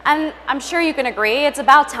 And I'm sure you can agree, it's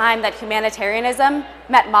about time that humanitarianism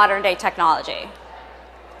met modern-day technology.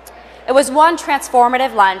 It was one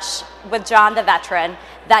transformative lunch with John the veteran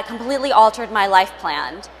that completely altered my life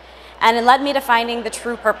plan, and it led me to finding the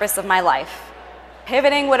true purpose of my life.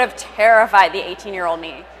 Pivoting would have terrified the 18-year-old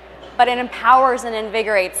me, but it empowers and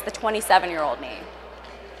invigorates the 27-year-old me.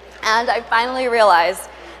 And I finally realized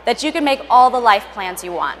that you can make all the life plans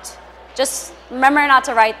you want. Just remember not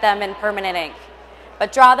to write them in permanent ink,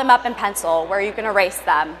 but draw them up in pencil where you can erase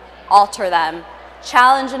them, alter them,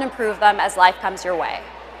 challenge and improve them as life comes your way.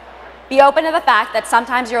 Be open to the fact that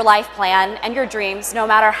sometimes your life plan and your dreams, no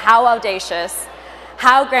matter how audacious,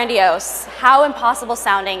 how grandiose, how impossible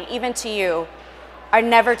sounding, even to you, are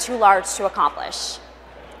never too large to accomplish.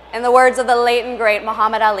 In the words of the late and great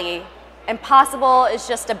Muhammad Ali, impossible is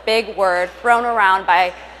just a big word thrown around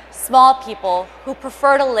by small people who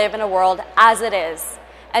prefer to live in a world as it is,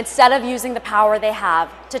 instead of using the power they have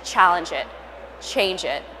to challenge it, change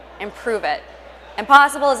it, improve it.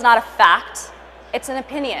 Impossible is not a fact, it's an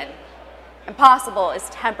opinion. Impossible is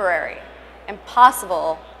temporary.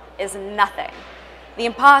 Impossible is nothing. The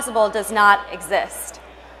impossible does not exist.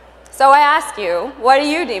 So I ask you, what do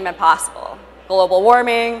you deem impossible? Global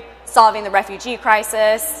warming, solving the refugee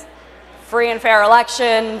crisis, free and fair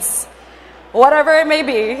elections, whatever it may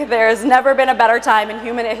be, there has never been a better time in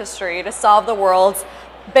human history to solve the world's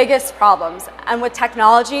biggest problems. And with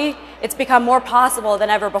technology, it's become more possible than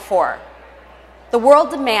ever before. The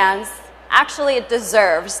world demands, actually it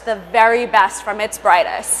deserves, the very best from its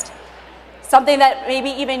brightest. Something that maybe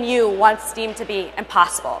even you once deemed to be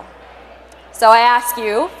impossible. So I ask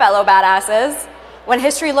you, fellow badasses, when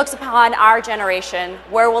history looks upon our generation,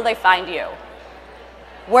 where will they find you?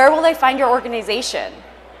 Where will they find your organization?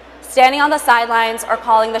 Standing on the sidelines or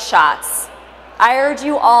calling the shots? I urge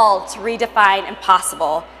you all to redefine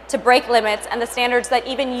impossible, to break limits and the standards that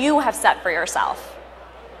even you have set for yourself.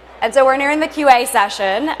 And so we're nearing the QA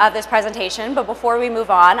session of this presentation, but before we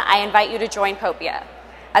move on, I invite you to join Copia.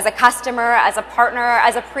 As a customer, as a partner,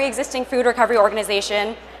 as a pre-existing food recovery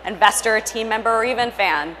organization, investor, team member, or even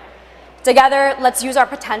fan. Together, let's use our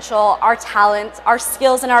potential, our talent, our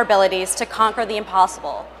skills, and our abilities to conquer the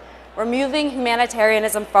impossible. We're moving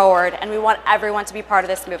humanitarianism forward, and we want everyone to be part of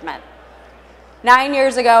this movement. 9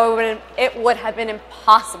 years ago, it would have been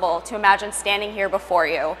impossible to imagine standing here before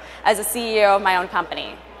you as a CEO of my own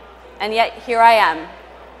company. And yet here I am,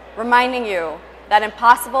 reminding you that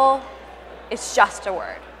impossible is just a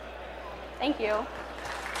word. Thank you.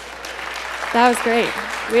 That was great.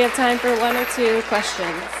 We have time for one or two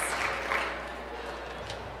questions.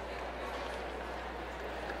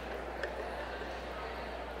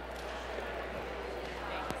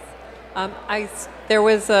 There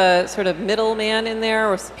was a sort of middleman in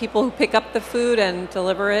there, or people who pick up the food and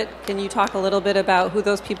deliver it. Can you talk a little bit about who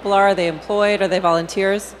those people are? Are they employed? Are they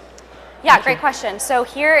volunteers? Yeah, great question. So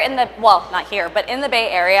here in the, well, not here, but in the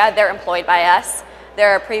Bay Area, they're employed by us.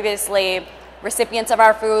 They're previously recipients of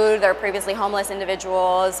our food. They're previously homeless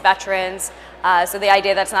individuals, veterans. So the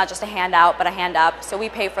idea that's not just a handout, but a hand up. So we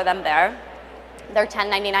pay for them there. They're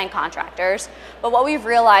 1099 contractors. But what we've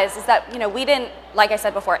realized is that, we didn't, like I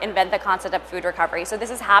said before, invent the concept of food recovery. So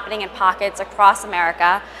this is happening in pockets across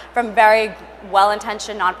America from very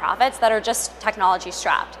well-intentioned nonprofits that are just technology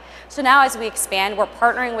strapped. So now as we expand, we're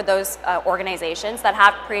partnering with those organizations that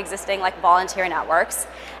have pre-existing volunteer networks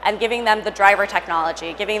and giving them the driver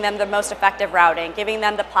technology, giving them the most effective routing, giving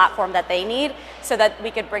them the platform that they need so that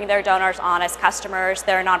we could bring their donors on as customers,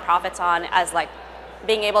 their nonprofits on as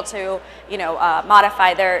being able to,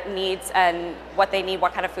 modify their needs and what they need,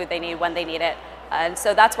 what kind of food they need, when they need it. And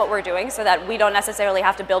so that's what we're doing so that we don't necessarily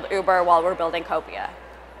have to build Uber while we're building Copia.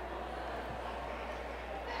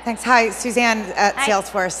 Thanks. Hi, Suzanne at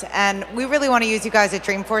Salesforce. And we really want to use you guys at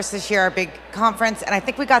Dreamforce this year, our big conference. And I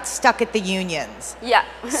think we got stuck at the unions. Yeah.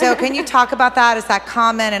 So can you talk about that? Is that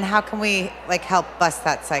common? And how can we help bust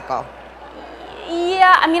that cycle?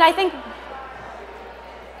 Yeah, I think,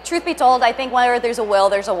 truth be told, I think whenever there's a will,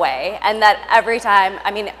 there's a way. And that every time,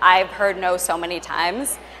 I've heard no so many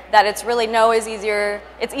times that it's really no is easier.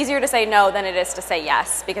 It's easier to say no than it is to say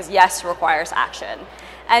yes, because yes requires action.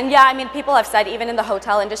 And yeah, people have said, even in the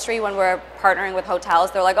hotel industry, when we're partnering with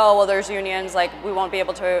hotels, they're like, oh, well, there's unions, we won't be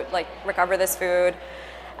able to recover this food.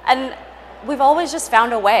 And we've always just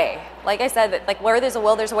found a way. Like I said, where there's a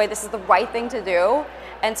will, there's a way. This is the right thing to do.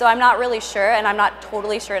 And so I'm not really sure, and I'm not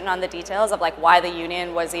totally certain on the details of why the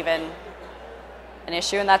union was even an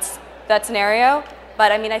issue in that scenario.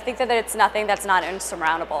 But I think that it's nothing that's not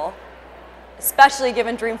insurmountable, especially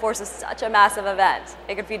given Dreamforce is such a massive event.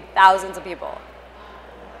 It could feed thousands of people.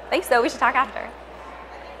 Thanks, though. We should talk after.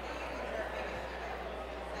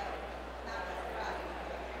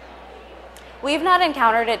 We've not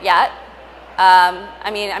encountered it yet.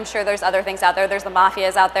 I'm sure there's other things out there. There's the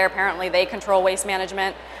mafias out there. Apparently, they control waste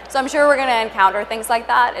management. So I'm sure we're going to encounter things like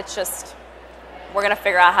that. It's just we're going to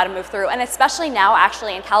figure out how to move through. And especially now,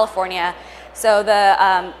 actually, in California. So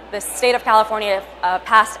the state of California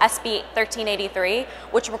passed SB 1383,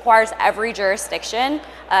 which requires every jurisdiction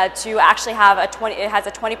to actually have it has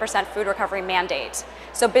a 20% food recovery mandate.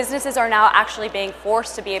 So businesses are now actually being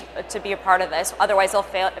forced to be a part of this. Otherwise, they'll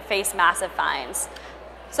face massive fines.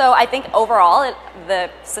 So I think overall, the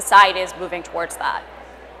society is moving towards that.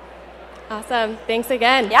 Awesome. Thanks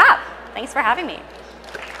again. Yeah. Thanks for having me.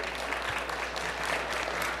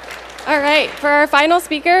 All right, for our final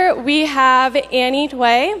speaker, we have Annie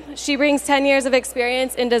Dway. She brings 10 years of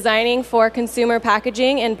experience in designing for consumer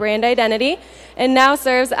packaging and brand identity, and now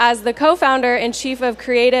serves as the co-founder and chief of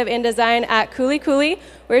creative and design at Kuli Kuli,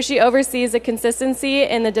 where she oversees the consistency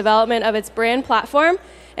in the development of its brand platform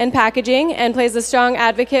and packaging, and plays a strong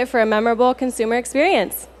advocate for a memorable consumer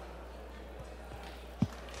experience.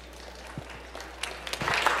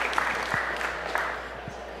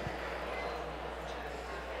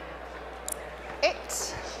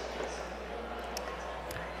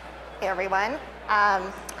 Hey everyone,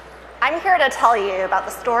 I'm here to tell you about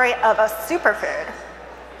the story of a superfood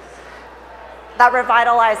that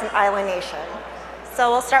revitalized an island nation. So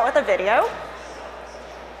we'll start with a video.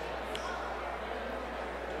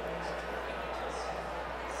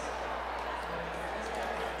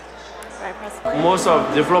 Most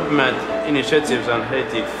of development initiatives in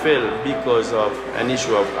Haiti fail because of an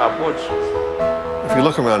issue of approach. If you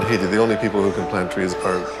look around Haiti, the only people who can plant trees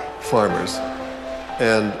are farmers.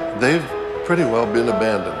 And they've pretty well been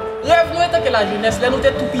abandoned. Rêve nous était que la jeunesse, là nous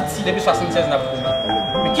étions tout petits depuis 76 n'a pas.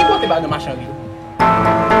 Mais qui compte pas de machinerie?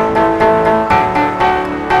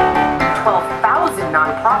 12,000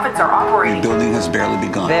 nonprofits are operating. Rebuilding has barely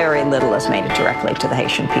begun. Very little has made it directly to the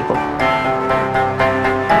Haitian people.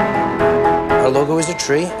 Our logo is a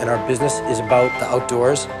tree, and our business is about the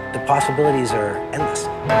outdoors. The possibilities are endless.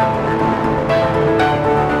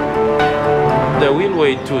 The real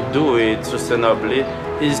way to do it sustainably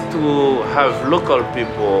is to have local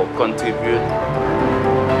people contribute.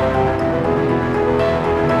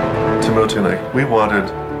 Timothy, we wanted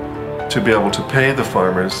to be able to pay the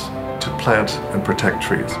farmers to plant and protect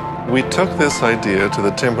trees. We took this idea to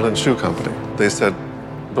the Timberland Shoe Company. They said,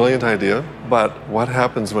 brilliant idea, but what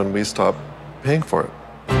happens when we stop paying for it?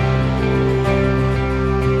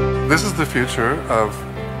 This is the future of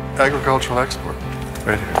agricultural export,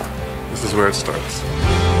 right here. This is where it starts.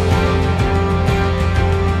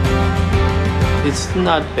 It's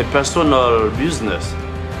not a personal business.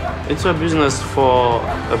 It's a business for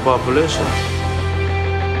a population.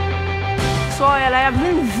 Soil a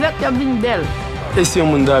vin vek, a vin bel. Et si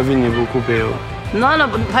on a venu vous couper? Non, non,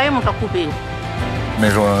 pas mon ta couper. Mais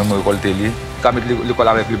je vais récolter lui, quand l'école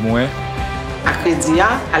avec lui moins. À crédit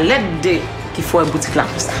à l'aide de qui faut une boutique là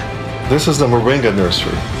pour ça. This is the Moringa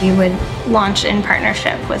nursery. You would launch in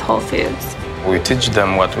partnership with Whole Foods. We teach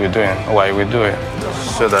them what we're doing, why we do it,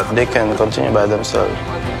 so that they can continue by themselves.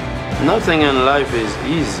 Nothing in life is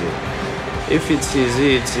easy. If it's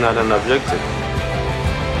easy, it's not an objective.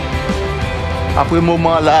 Après le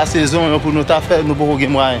moment, la saison, pour nous faire, nous pouvons gagner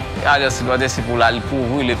moyen.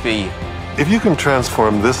 Pour le pays. If you can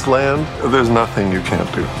transform this land, there's nothing you can't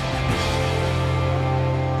do.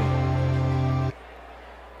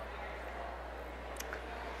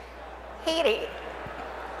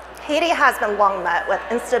 Haiti has been long met with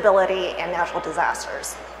instability and natural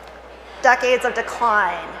disasters. Decades of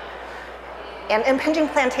decline and impinging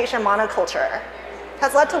plantation monoculture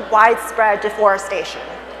has led to widespread deforestation.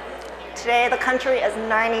 Today, the country is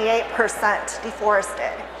 98%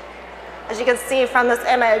 deforested. As you can see from this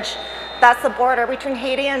image, that's the border between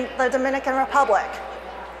Haiti and the Dominican Republic.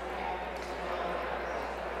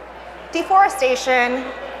 Deforestation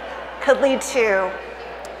could lead to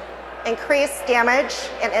increased damage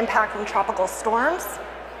and impact from tropical storms,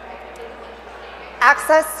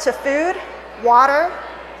 access to food, water,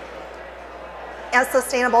 and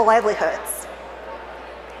sustainable livelihoods.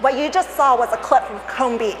 What you just saw was a clip from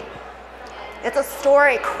Combi. It's a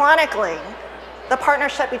story chronicling the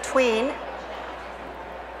partnership between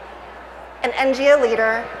an NGO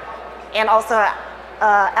leader and also an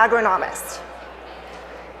agronomist.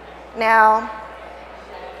 Now,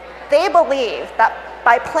 they believe that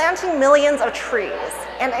by planting millions of trees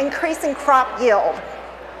and increasing crop yield,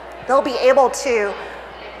 they'll be able to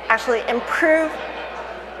actually improve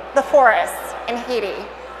the forests in Haiti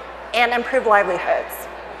and improve livelihoods.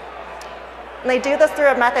 And they do this through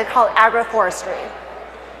a method called agroforestry.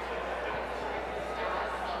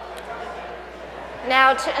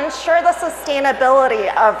 Now, to ensure the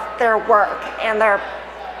sustainability of their work and their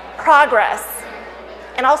progress,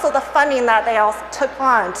 and also the funding that they also took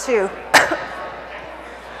on to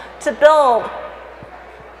build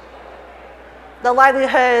the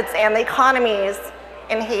livelihoods and the economies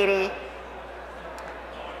in Haiti,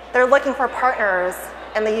 they're looking for partners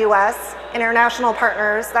in the US, international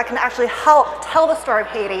partners that can actually help tell the story of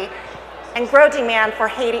Haiti and grow demand for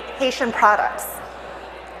Haitian products.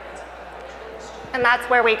 And that's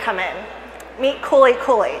where we come in. Meet Kuli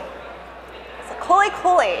Kuli. So Kuli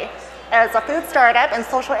Kuli is a food startup and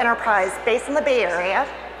social enterprise based in the Bay Area.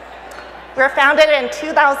 We were founded in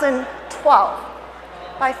 2012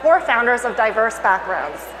 by 4 founders of diverse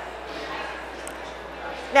backgrounds.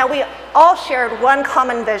 Now, we all shared one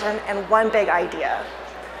common vision and one big idea.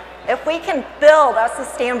 If we can build a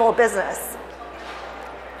sustainable business,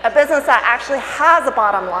 a business that actually has a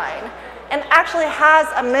bottom line and actually has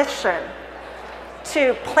a mission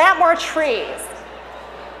to plant more trees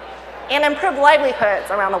and improve livelihoods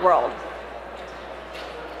around the world,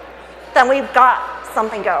 then we've got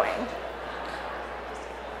something going.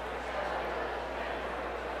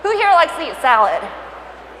 Who here likes to eat salad?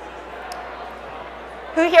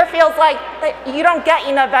 Who here feels like that you don't get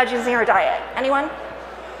enough veggies in your diet? Anyone?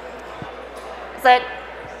 Is it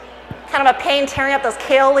kind of a pain tearing up those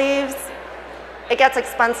kale leaves? It gets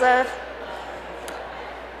expensive.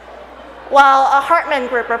 Well, a Hartman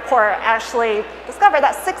Group report actually discovered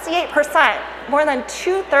that 68%, more than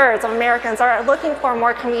 2/3 of Americans, are looking for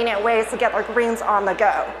more convenient ways to get their greens on the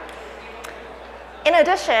go. In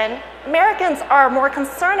addition, Americans are more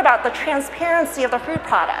concerned about the transparency of the food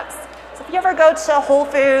products. So if you ever go to Whole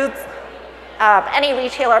Foods, any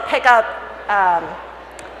retailer, pick up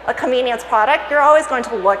a convenience product, you're always going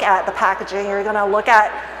to look at the packaging, you're going to look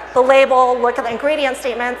at the label, look at the ingredient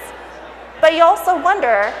statements, but you also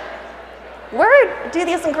wonder, where do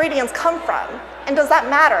these ingredients come from? And does that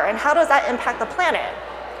matter? And how does that impact the planet?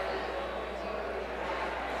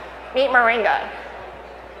 Meet moringa.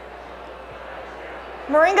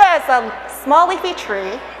 Moringa is a small leafy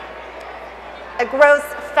tree. It grows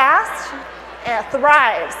fast and it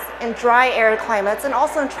thrives in dry, arid climates and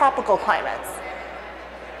also in tropical climates.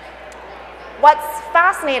 What's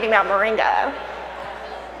fascinating about moringa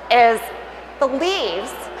is the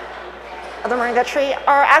leaves of the moringa tree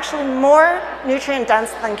are actually more nutrient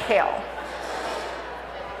dense than kale.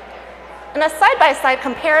 In a side-by-side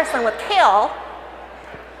comparison with kale,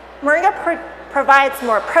 moringa provides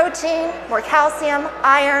more protein, more calcium,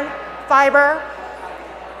 iron, fiber.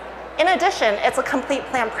 In addition, it's a complete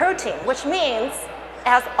plant protein, which means it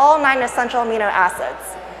has all 9 essential amino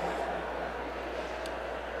acids.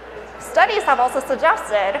 Studies have also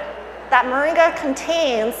suggested that moringa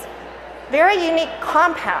contains very unique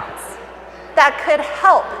compounds that could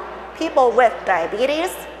help people with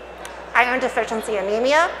diabetes, iron deficiency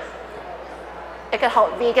anemia. It could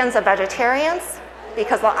help vegans and vegetarians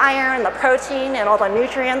because of the iron, the protein, and all the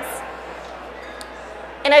nutrients.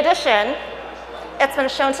 In addition, it's been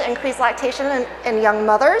shown to increase lactation in young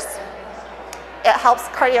mothers. It helps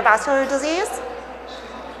cardiovascular disease.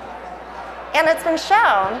 And it's been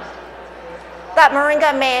shown that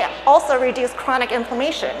moringa may also reduce chronic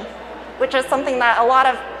inflammation, which is something that a lot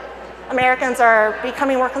of Americans are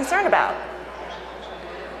becoming more concerned about.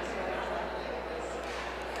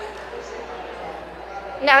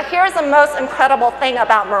 Now, here's the most incredible thing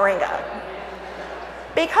about moringa.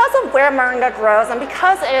 Because of where moringa grows and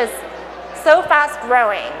because it is so fast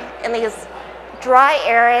growing in these dry,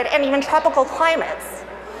 arid, and even tropical climates,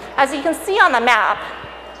 as you can see on the map,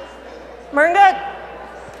 moringa,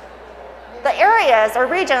 the areas or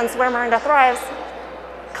regions where moringa thrives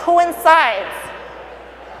coincides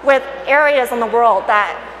with areas in the world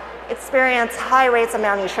that experience high rates of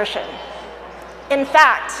malnutrition. In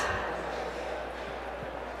fact,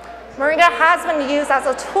 moringa has been used as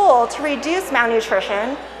a tool to reduce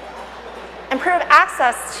malnutrition, improve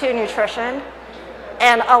access to nutrition,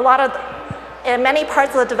 and in many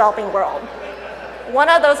parts of the developing world. One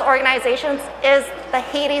of those organizations is the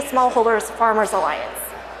Haiti Smallholders Farmers Alliance.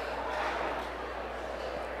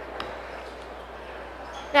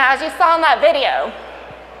 Now, as you saw in that video,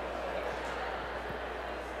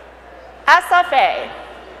 SFA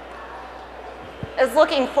is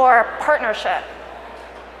looking for partnership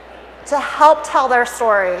to help tell their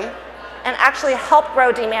story and actually help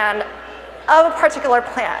grow demand of a particular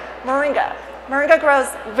plant, moringa. Moringa grows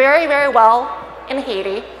very, very well in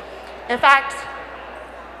Haiti. In fact,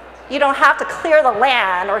 you don't have to clear the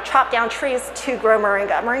land or chop down trees to grow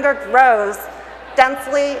moringa. Moringa grows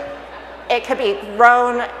densely. It could be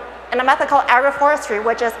grown in a method called agroforestry,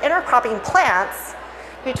 which is intercropping plants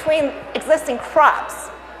between existing crops.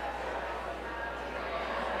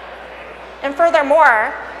 And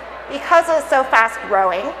furthermore, because it's so fast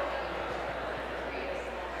growing,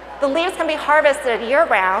 the leaves can be harvested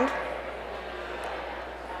year-round,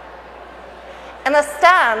 and the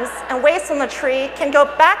stems and waste from the tree can go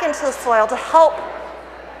back into the soil to help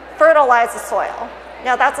fertilize the soil.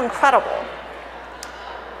 Now, that's incredible.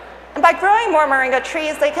 And by growing more moringa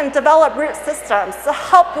trees, they can develop root systems to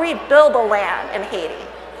help rebuild the land in Haiti.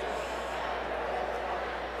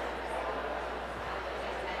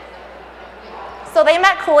 So they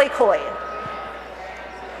met Cooley,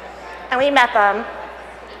 and we met them.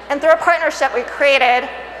 And through a partnership, we created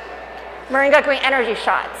Moringa Green Energy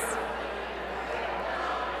Shots,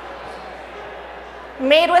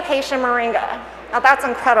 made with Haitian moringa. Now that's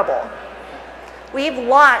incredible. We've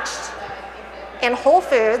launched in Whole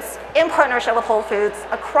Foods, in partnership with Whole Foods,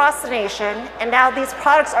 across the nation, and now these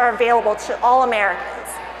products are available to all Americans.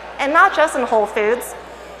 And not just in Whole Foods.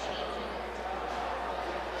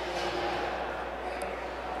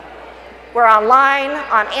 We're online,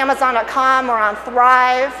 on Amazon.com, we're on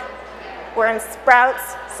Thrive, we're in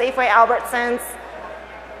Sprouts, Safeway, Albertsons.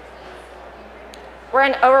 We're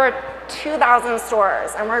in over 2,000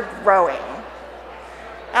 stores, and we're growing.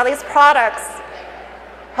 Now these products,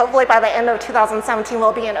 hopefully by the end of 2017,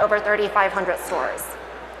 will be in over 3,500 stores.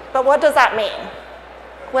 But what does that mean?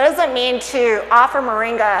 What does it mean to offer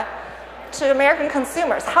moringa to American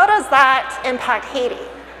consumers? How does that impact Haiti?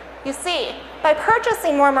 You see, by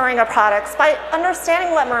purchasing more moringa products, by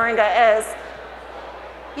understanding what moringa is,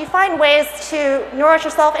 you find ways to nourish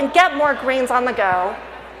yourself and get more greens on the go.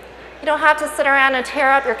 You don't have to sit around and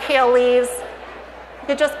tear up your kale leaves. You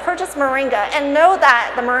could just purchase moringa and know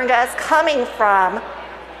that the moringa is coming from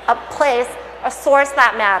a place, a source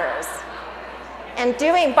that matters. And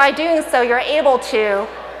by doing so, you're able to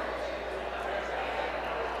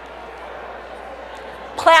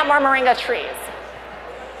plant more moringa trees.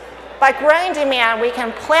 By growing demand, we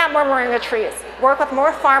can plant more moringa trees, work with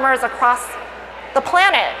more farmers across the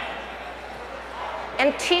planet,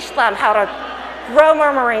 and teach them how to grow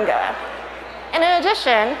more moringa. And in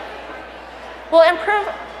addition, we'll improve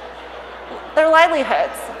their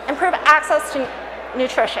livelihoods, improve access to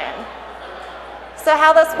nutrition. So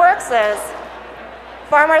how this works is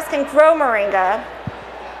farmers can grow moringa,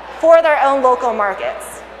 for their own local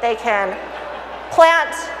markets. They can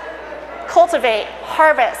plant, cultivate,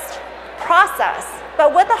 harvest, process,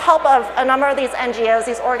 but with the help of a number of these NGOs,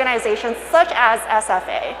 these organizations such as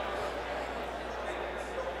SFA.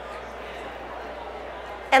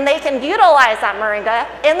 And they can utilize that moringa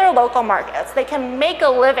in their local markets. They can make a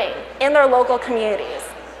living in their local communities.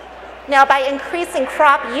 Now, by increasing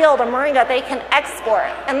crop yield of moringa, they can export.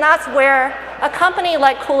 And that's where a company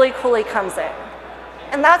like Kuli Kuli comes in.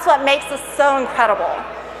 And that's what makes this so incredible.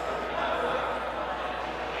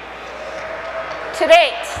 To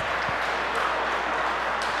date,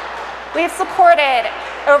 we've supported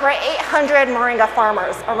over 800 moringa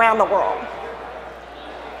farmers around the world.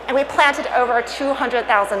 And we planted over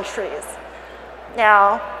 200,000 trees.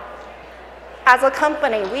 Now, as a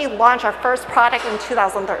company, we launched our first product in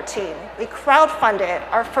 2013. We crowdfunded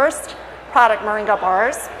our first product, moringa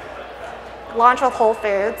bars, launched with Whole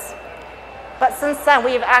Foods. But since then,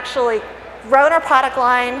 we've actually grown our product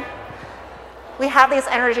line. We have these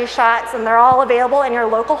energy shots, and they're all available in your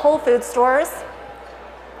local Whole Foods stores.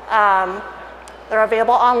 They're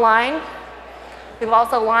available online. We've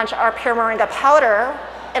also launched our pure moringa powder.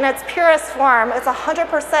 In its purest form, it's 100%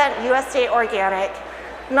 USDA organic,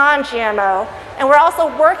 non-GMO, and we're also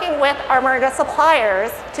working with our moringa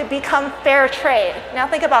suppliers to become fair trade. Now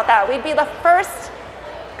think about that. We'd be the first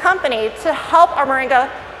company to help our moringa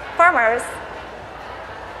farmers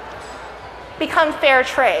become fair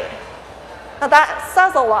trade. Now that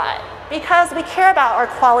says a lot because we care about our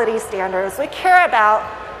quality standards. We care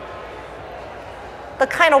about the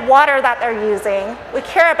kind of water that they're using. We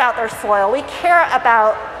care about their soil. We care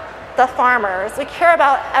about the farmers. We care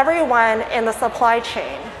about everyone in the supply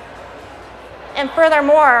chain. And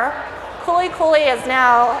furthermore, Kuli Kuli is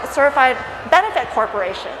now a certified benefit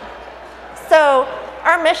corporation. So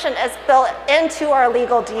our mission is built into our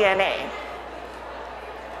legal DNA.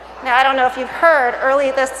 Now, I don't know if you've heard, early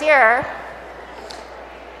this year,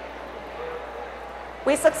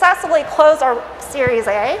 we successfully closed our Series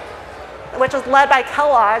A, which was led by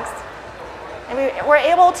Kellogg's, and we were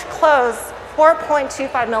able to close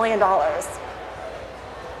 $4.25 million.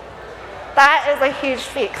 That is a huge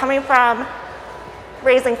feat, coming from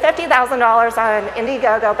raising $50,000 on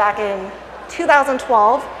Indiegogo back in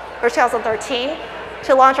 2012 or 2013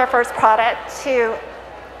 to launch our first product to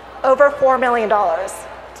over $4 million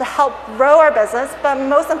to help grow our business, but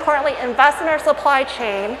most importantly, invest in our supply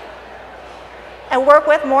chain and work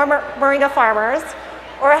with more moringa farmers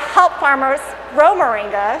or help farmers grow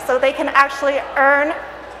moringa so they can actually earn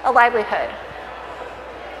a livelihood.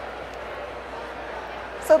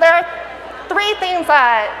 So there are three things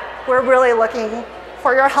that we're really looking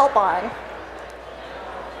for your help on.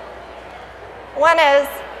 One is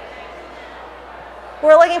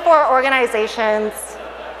we're looking for organizations,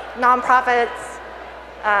 nonprofits,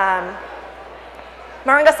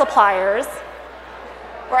 moringa suppliers,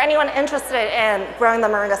 or anyone interested in growing the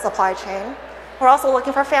moringa supply chain. We're also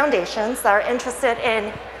looking for foundations that are interested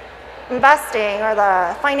in investing or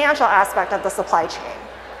the financial aspect of the supply chain.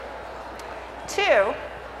 Two,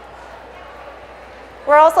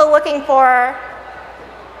 we're also looking for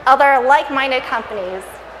other like-minded companies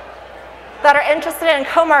that are interested in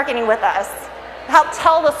co-marketing with us, help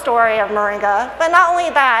tell the story of moringa, but not only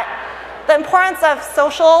that, the importance of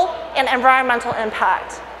social and environmental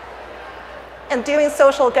impact and doing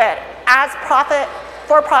social good as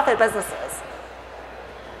for-profit businesses.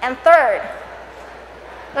 And third,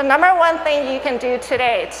 the number one thing you can do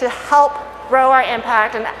today to help grow our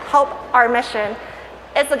impact and help our mission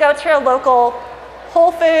is to go to your local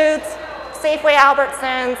Whole Foods, Safeway,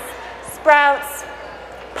 Albertsons, Sprouts,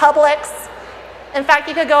 Publix. In fact,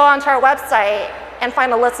 you could go onto our website and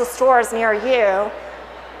find a list of stores near you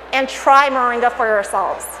and try moringa for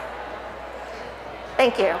yourselves.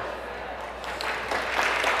 Thank you.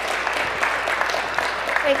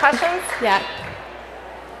 Any questions? Yeah.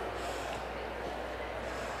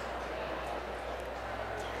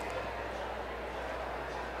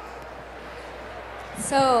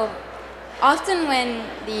 So often when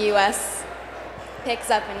the US picks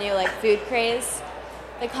up a new food craze,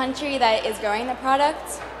 the country that is growing the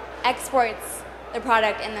product exports the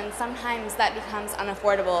product, and then sometimes that becomes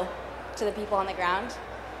unaffordable to the people on the ground.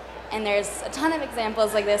 And there's a ton of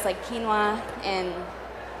examples like this, like quinoa in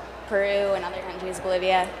Peru and other countries,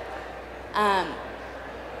 Bolivia.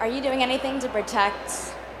 Are you doing anything to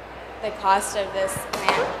protect the cost of this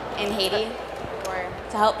plant in Haiti, or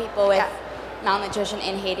to help people with malnutrition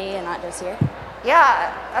in Haiti and not just here?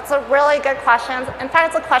 Yeah, that's a really good question. In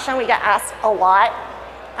fact, it's a question we get asked a lot.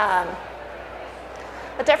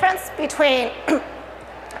 The difference between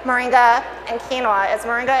moringa and quinoa is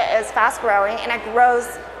moringa is fast growing and it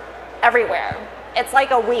grows everywhere. It's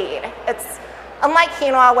like a weed. It's unlike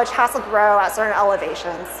quinoa, which has to grow at certain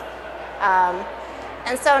elevations.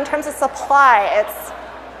 And so in terms of supply, it's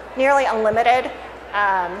nearly unlimited.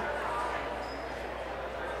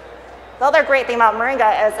 The other great thing about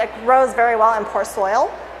moringa is it grows very well in poor soil,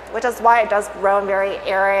 which is why it does grow in very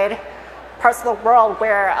arid parts of the world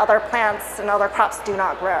where other plants and other crops do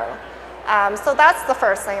not grow. So that's the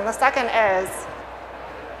first thing. The second is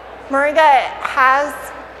moringa has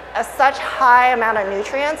such high amount of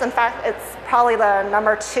nutrients. In fact, it's probably the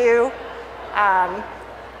 #2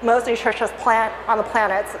 most nutritious plant on the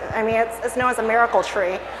planet. I mean, it's known as a miracle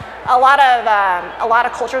tree. A lot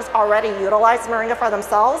of cultures already utilize moringa for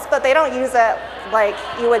themselves, but they don't use it like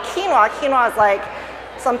you would quinoa. Quinoa is like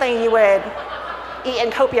something you would eat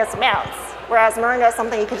in copious amounts, whereas moringa is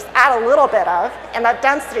something you can just add a little bit of, and that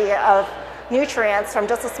density of nutrients from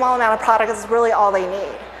just a small amount of product is really all they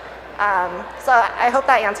need. So I hope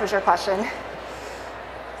that answers your question.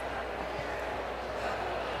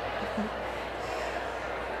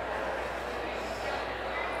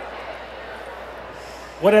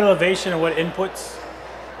 What elevation and what inputs?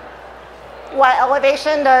 What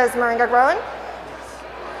elevation does moringa grow in?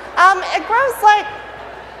 It grows like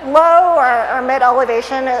low or mid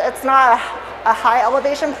elevation. It's not a high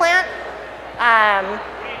elevation plant.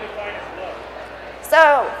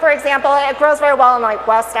 So, for example, it grows very well in like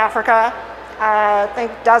West Africa. I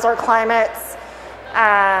think desert climates.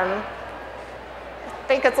 I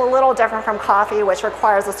think it's a little different from coffee, which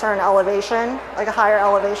requires a certain elevation, like a higher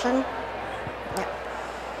elevation.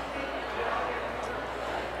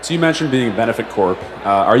 So you mentioned being a benefit corp.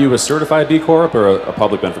 Are you a certified B Corp or a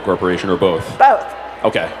public benefit corporation or both? Both.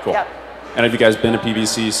 Okay, cool. Yep. And have you guys been a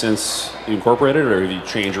PBC since you incorporated, or have you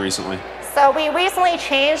changed recently? So we recently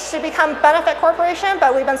changed to become benefit corporation,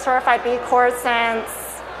 but we've been certified B Corp since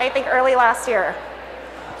I think early last year.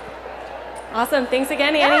 Awesome. Thanks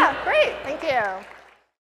again, Annie. Yeah, great. Thank you.